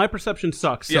 Yeah, my perception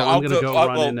sucks, so yeah, I'm going to go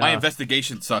run and... my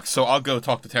investigation sucks, so I'll go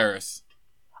talk to Terrace.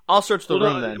 I'll search the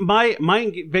Well, room then.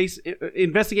 My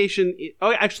investigation...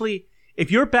 Oh, actually, if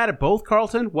you're bad at both,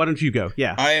 Carlton, why don't you go?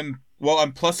 Yeah. I'm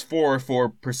 +4 for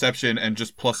perception and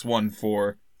just +1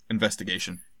 for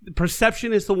investigation.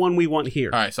 Perception is the one we want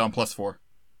here. All right, so I'm +4.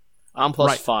 I'm plus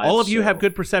Right. 5. All of you so- have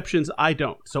good perceptions. I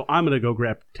don't. So I'm going to go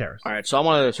grab Terrace. All right, so I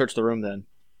want to search the room then.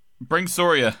 Bring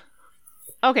Soria.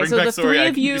 Okay, Bring so back the Soria. three I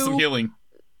of can do some you healing.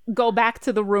 go back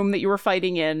to the room that you were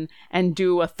fighting in and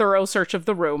do a thorough search of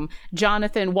the room.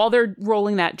 Jonathan, while they're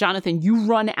rolling that, Jonathan, you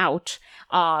run out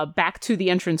back to the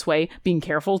entranceway, being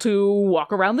careful to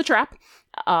walk around the trap.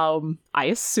 I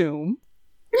assume,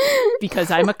 because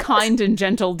I'm a kind and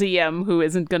gentle DM who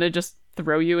isn't going to just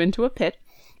throw you into a pit.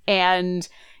 And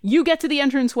you get to the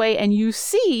entranceway and you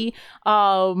see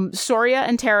Soria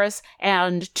and Terrace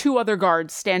and 2 other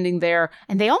guards standing there,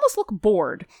 and they almost look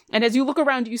bored. And as you look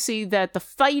around, you see that the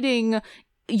fighting,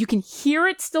 you can hear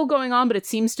it still going on, but it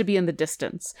seems to be in the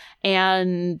distance.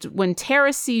 And when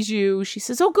Terrace sees you, she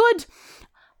says, "Oh, good.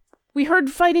 We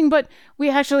heard fighting, but we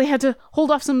actually had to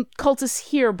hold off some cultists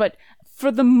here, but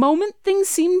for the moment, things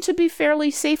seem to be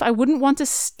fairly safe. I wouldn't want to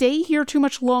stay here too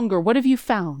much longer. What have you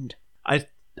found?"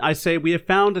 I say we have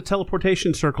found a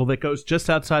teleportation circle that goes just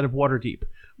outside of Waterdeep.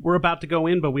 We're about to go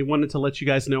in, but we wanted to let you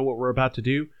guys know what we're about to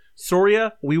do.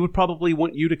 Soria, we would probably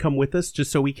want you to come with us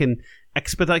just so we can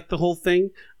expedite the whole thing.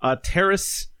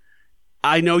 Terrace,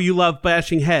 I know you love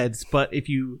bashing heads, but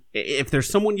if there's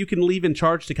someone you can leave in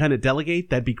charge to kind of delegate,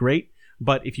 that'd be great.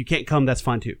 But if you can't come, that's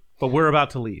fine too. But we're about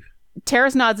to leave.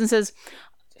 Terrace nods and says,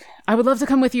 I would love to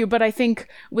come with you, but I think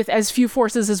with as few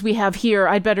forces as we have here,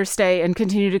 I'd better stay and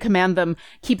continue to command them,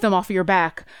 keep them off of your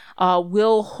back.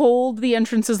 We'll hold the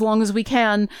entrance as long as we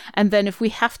can, and then if we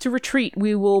have to retreat,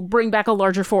 we will bring back a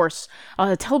larger force.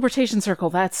 Teleportation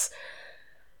circle, that's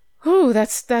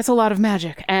a lot of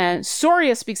magic. And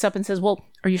Soria speaks up and says, well,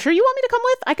 are you sure you want me to come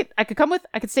with? I could come with.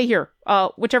 I could stay here.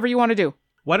 Whichever you want to do.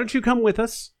 Why don't you come with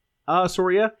us,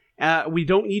 Soria? We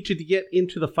don't need you to get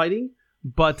into the fighting,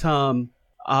 but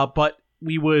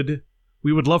we would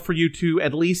love for you to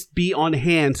at least be on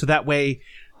hand, so that way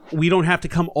we don't have to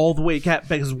come all the way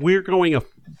because we're going a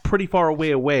pretty far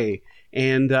away,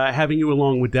 and having you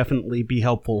along would definitely be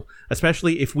helpful.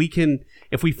 Especially if we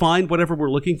find whatever we're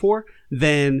looking for,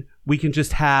 then we can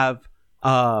just have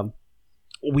Thontorvrak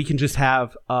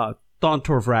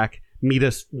meet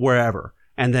us wherever,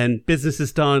 and then business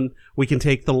is done. We can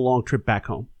take the long trip back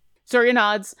home. Soria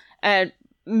nods and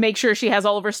make sure she has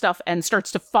all of her stuff and starts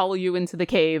to follow you into the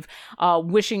cave,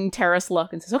 wishing Terrace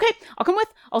luck, and says, okay, I'll come with.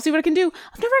 I'll see what I can do.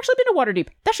 I've never actually been to Waterdeep.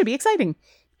 That should be exciting.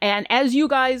 And as you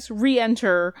guys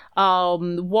re-enter,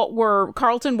 Carlton,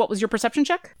 what was your perception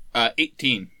check?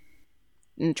 18.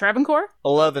 And Travancore?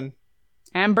 11.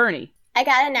 And Bernie? I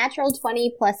got a natural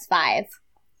 20 plus 5.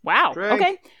 Wow. Drag.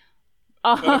 Okay.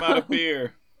 What about a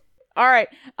beer? All right.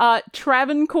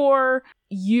 Travancore,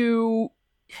 you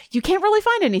can't really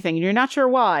find anything, and you're not sure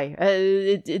why.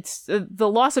 It's the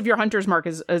loss of your hunter's mark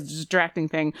is a distracting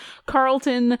thing.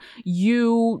 Carlton,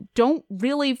 you don't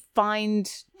really find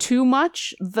too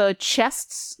much. The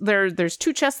chests, there's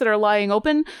 2 chests that are lying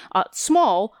open,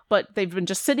 small, but they've been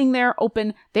just sitting there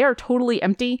open. They are totally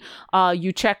empty.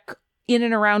 You check in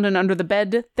and around and under the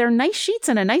bed. They're nice sheets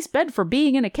and a nice bed for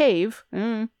being in a cave.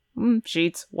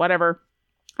 Sheets, whatever.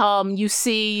 You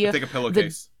see... Take a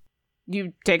pillowcase.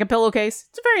 You take a pillowcase.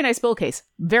 It's a very nice pillowcase.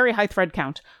 Very high thread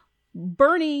count.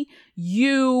 Bernie,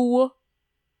 you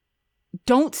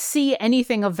don't see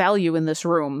anything of value in this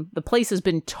room. The place has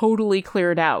been totally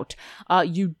cleared out.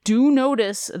 You do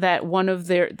notice that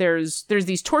there's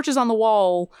these torches on the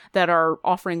wall that are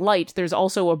offering light. There's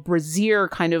also a brazier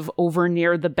kind of over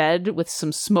near the bed with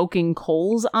some smoking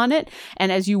coals on it.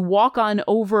 And as you walk on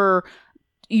over...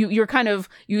 You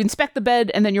inspect the bed,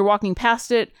 and then you're walking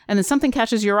past it, and then something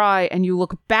catches your eye, and you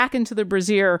look back into the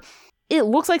brazier. It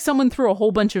looks like someone threw a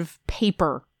whole bunch of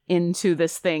paper into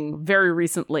this thing very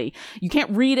recently. You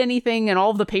can't read anything, and all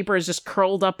of the paper is just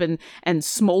curled up and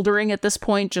smoldering at this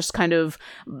point. Just kind of,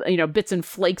 bits and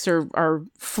flakes are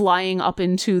flying up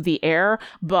into the air.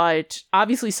 But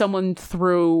obviously someone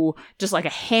threw just like a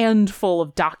handful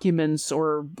of documents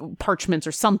or parchments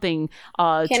or something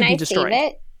to be destroyed. Can I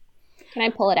save it? Can I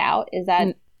pull it out? Is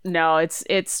that... No, it's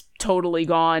totally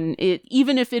gone.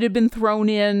 Even if it had been thrown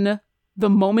in the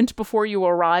moment before you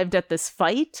arrived at this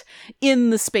fight, in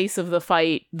the space of the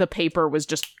fight, the paper was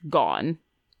just gone.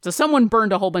 So someone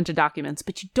burned a whole bunch of documents,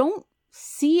 but you don't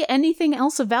see anything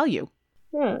else of value.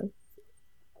 Well,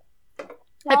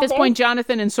 at this point,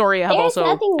 Jonathan and Soria have also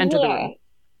entered the room.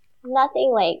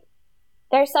 Nothing like...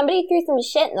 There's somebody threw some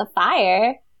shit in the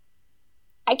fire.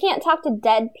 I can't talk to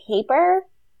dead paper.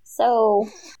 So,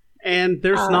 and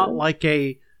there's not like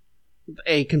a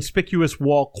conspicuous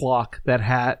wall clock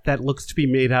that looks to be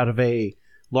made out of a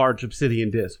large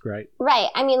obsidian disc, right? Right.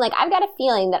 I mean, I've got a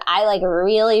feeling that I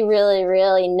really, really,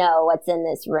 really know what's in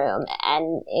this room,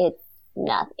 and it's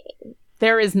nothing.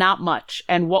 There is not much,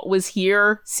 and what was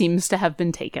here seems to have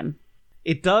been taken.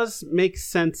 It does make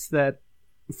sense that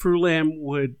Frulam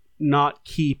would not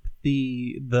keep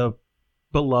the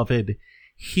beloved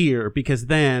here, because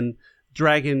then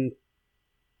Dragon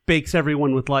bakes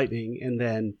everyone with lightning and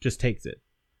then just takes it.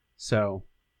 So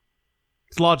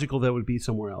it's logical that it would be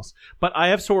somewhere else. But I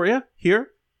have Soria here.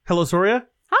 Hello, Soria.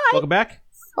 Hi. Welcome back.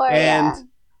 Soria.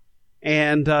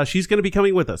 And she's going to be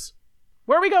coming with us.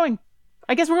 Where are we going?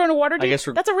 I guess we're going to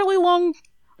Waterdeep. That's a really long...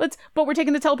 But we're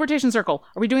taking the teleportation circle.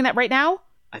 Are we doing that right now?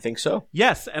 I think so.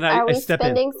 Yes, and Are we step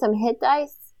spending in. some hit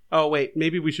dice? Oh, wait.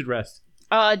 Maybe we should rest.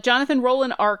 Jonathan, roll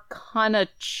an Arcana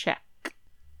check.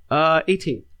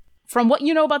 18. From what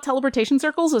you know about teleportation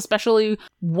circles, especially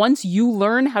once you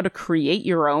learn how to create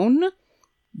your own,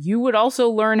 you would also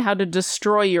learn how to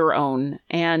destroy your own.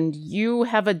 And you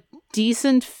have a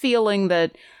decent feeling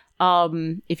that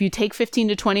if you take 15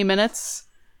 to 20 minutes,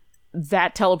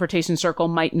 that teleportation circle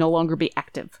might no longer be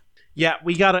active. Yeah,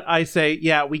 we got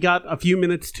a few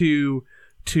minutes to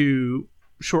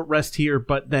short rest here,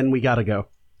 but then we gotta go.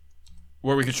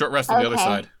 Where we can short rest on the other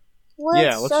side.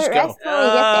 Let's short just go. rest when we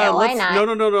get there. Why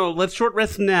not? No. Let's short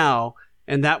rest now,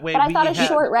 and that way. But I thought a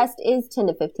short rest is 10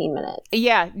 to 15 minutes.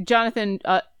 Yeah, Jonathan,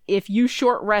 if you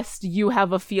short rest, you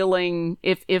have a feeling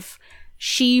if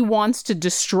she wants to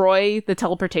destroy the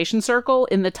teleportation circle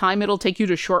in the time it'll take you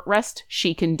to short rest,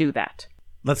 she can do that.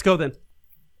 Let's go then.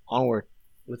 Onward.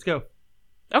 Let's go.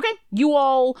 Okay, you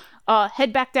all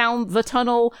head back down the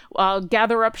tunnel,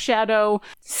 gather up Shadow,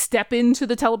 step into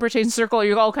the teleportation circle. Are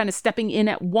you all kind of stepping in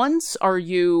at once?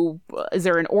 Is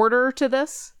there an order to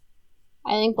this?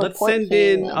 I think let's send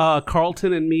in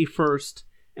Carlton and me first,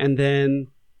 and then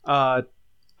I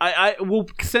will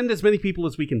send as many people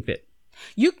as we can fit.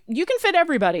 You can fit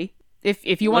everybody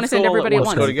if you want to send everybody at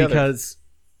once. Go together. Because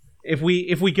if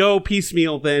we go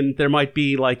piecemeal, then there might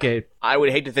be like a. I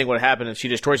would hate to think what would happen if she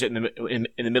destroys it in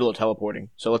the middle of teleporting.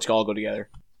 So let's all go together.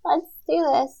 Let's do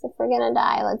this. If we're gonna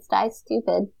die, let's die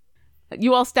stupid.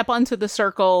 You all step onto the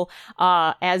circle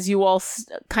as you all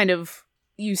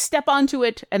you step onto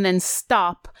it and then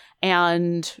stop.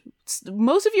 And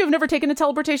most of you have never taken a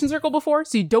teleportation circle before,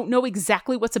 so you don't know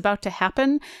exactly what's about to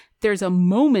happen. There's a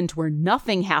moment where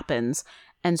nothing happens,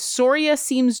 and Soria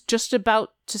seems just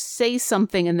about to say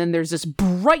something, and then there's this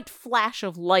bright flash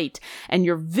of light, and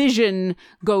your vision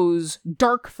goes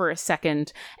dark for a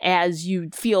second as you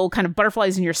feel kind of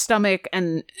butterflies in your stomach,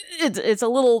 and it's a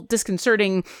little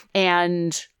disconcerting,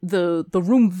 and the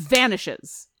room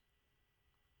vanishes.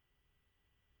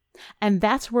 And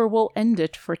that's where we'll end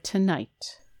it for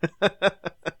tonight.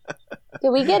 Did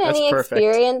we get any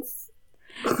experience?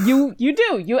 You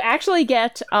do. You actually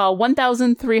get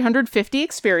 1,350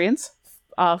 experience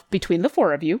between the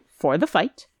four of you for the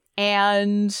fight.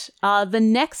 And the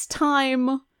next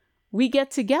time we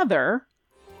get together,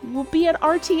 we'll be at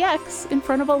RTX in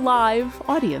front of a live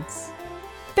audience.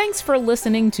 Thanks for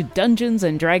listening to Dungeons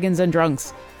and Dragons and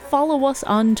Drunks. Follow us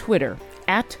on Twitter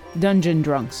at Dungeon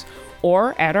Drunks,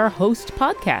 or at our host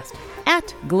podcast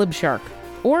at Glibshark,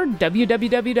 or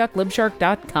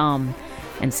www.glibshark.com.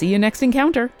 And see you next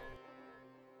encounter.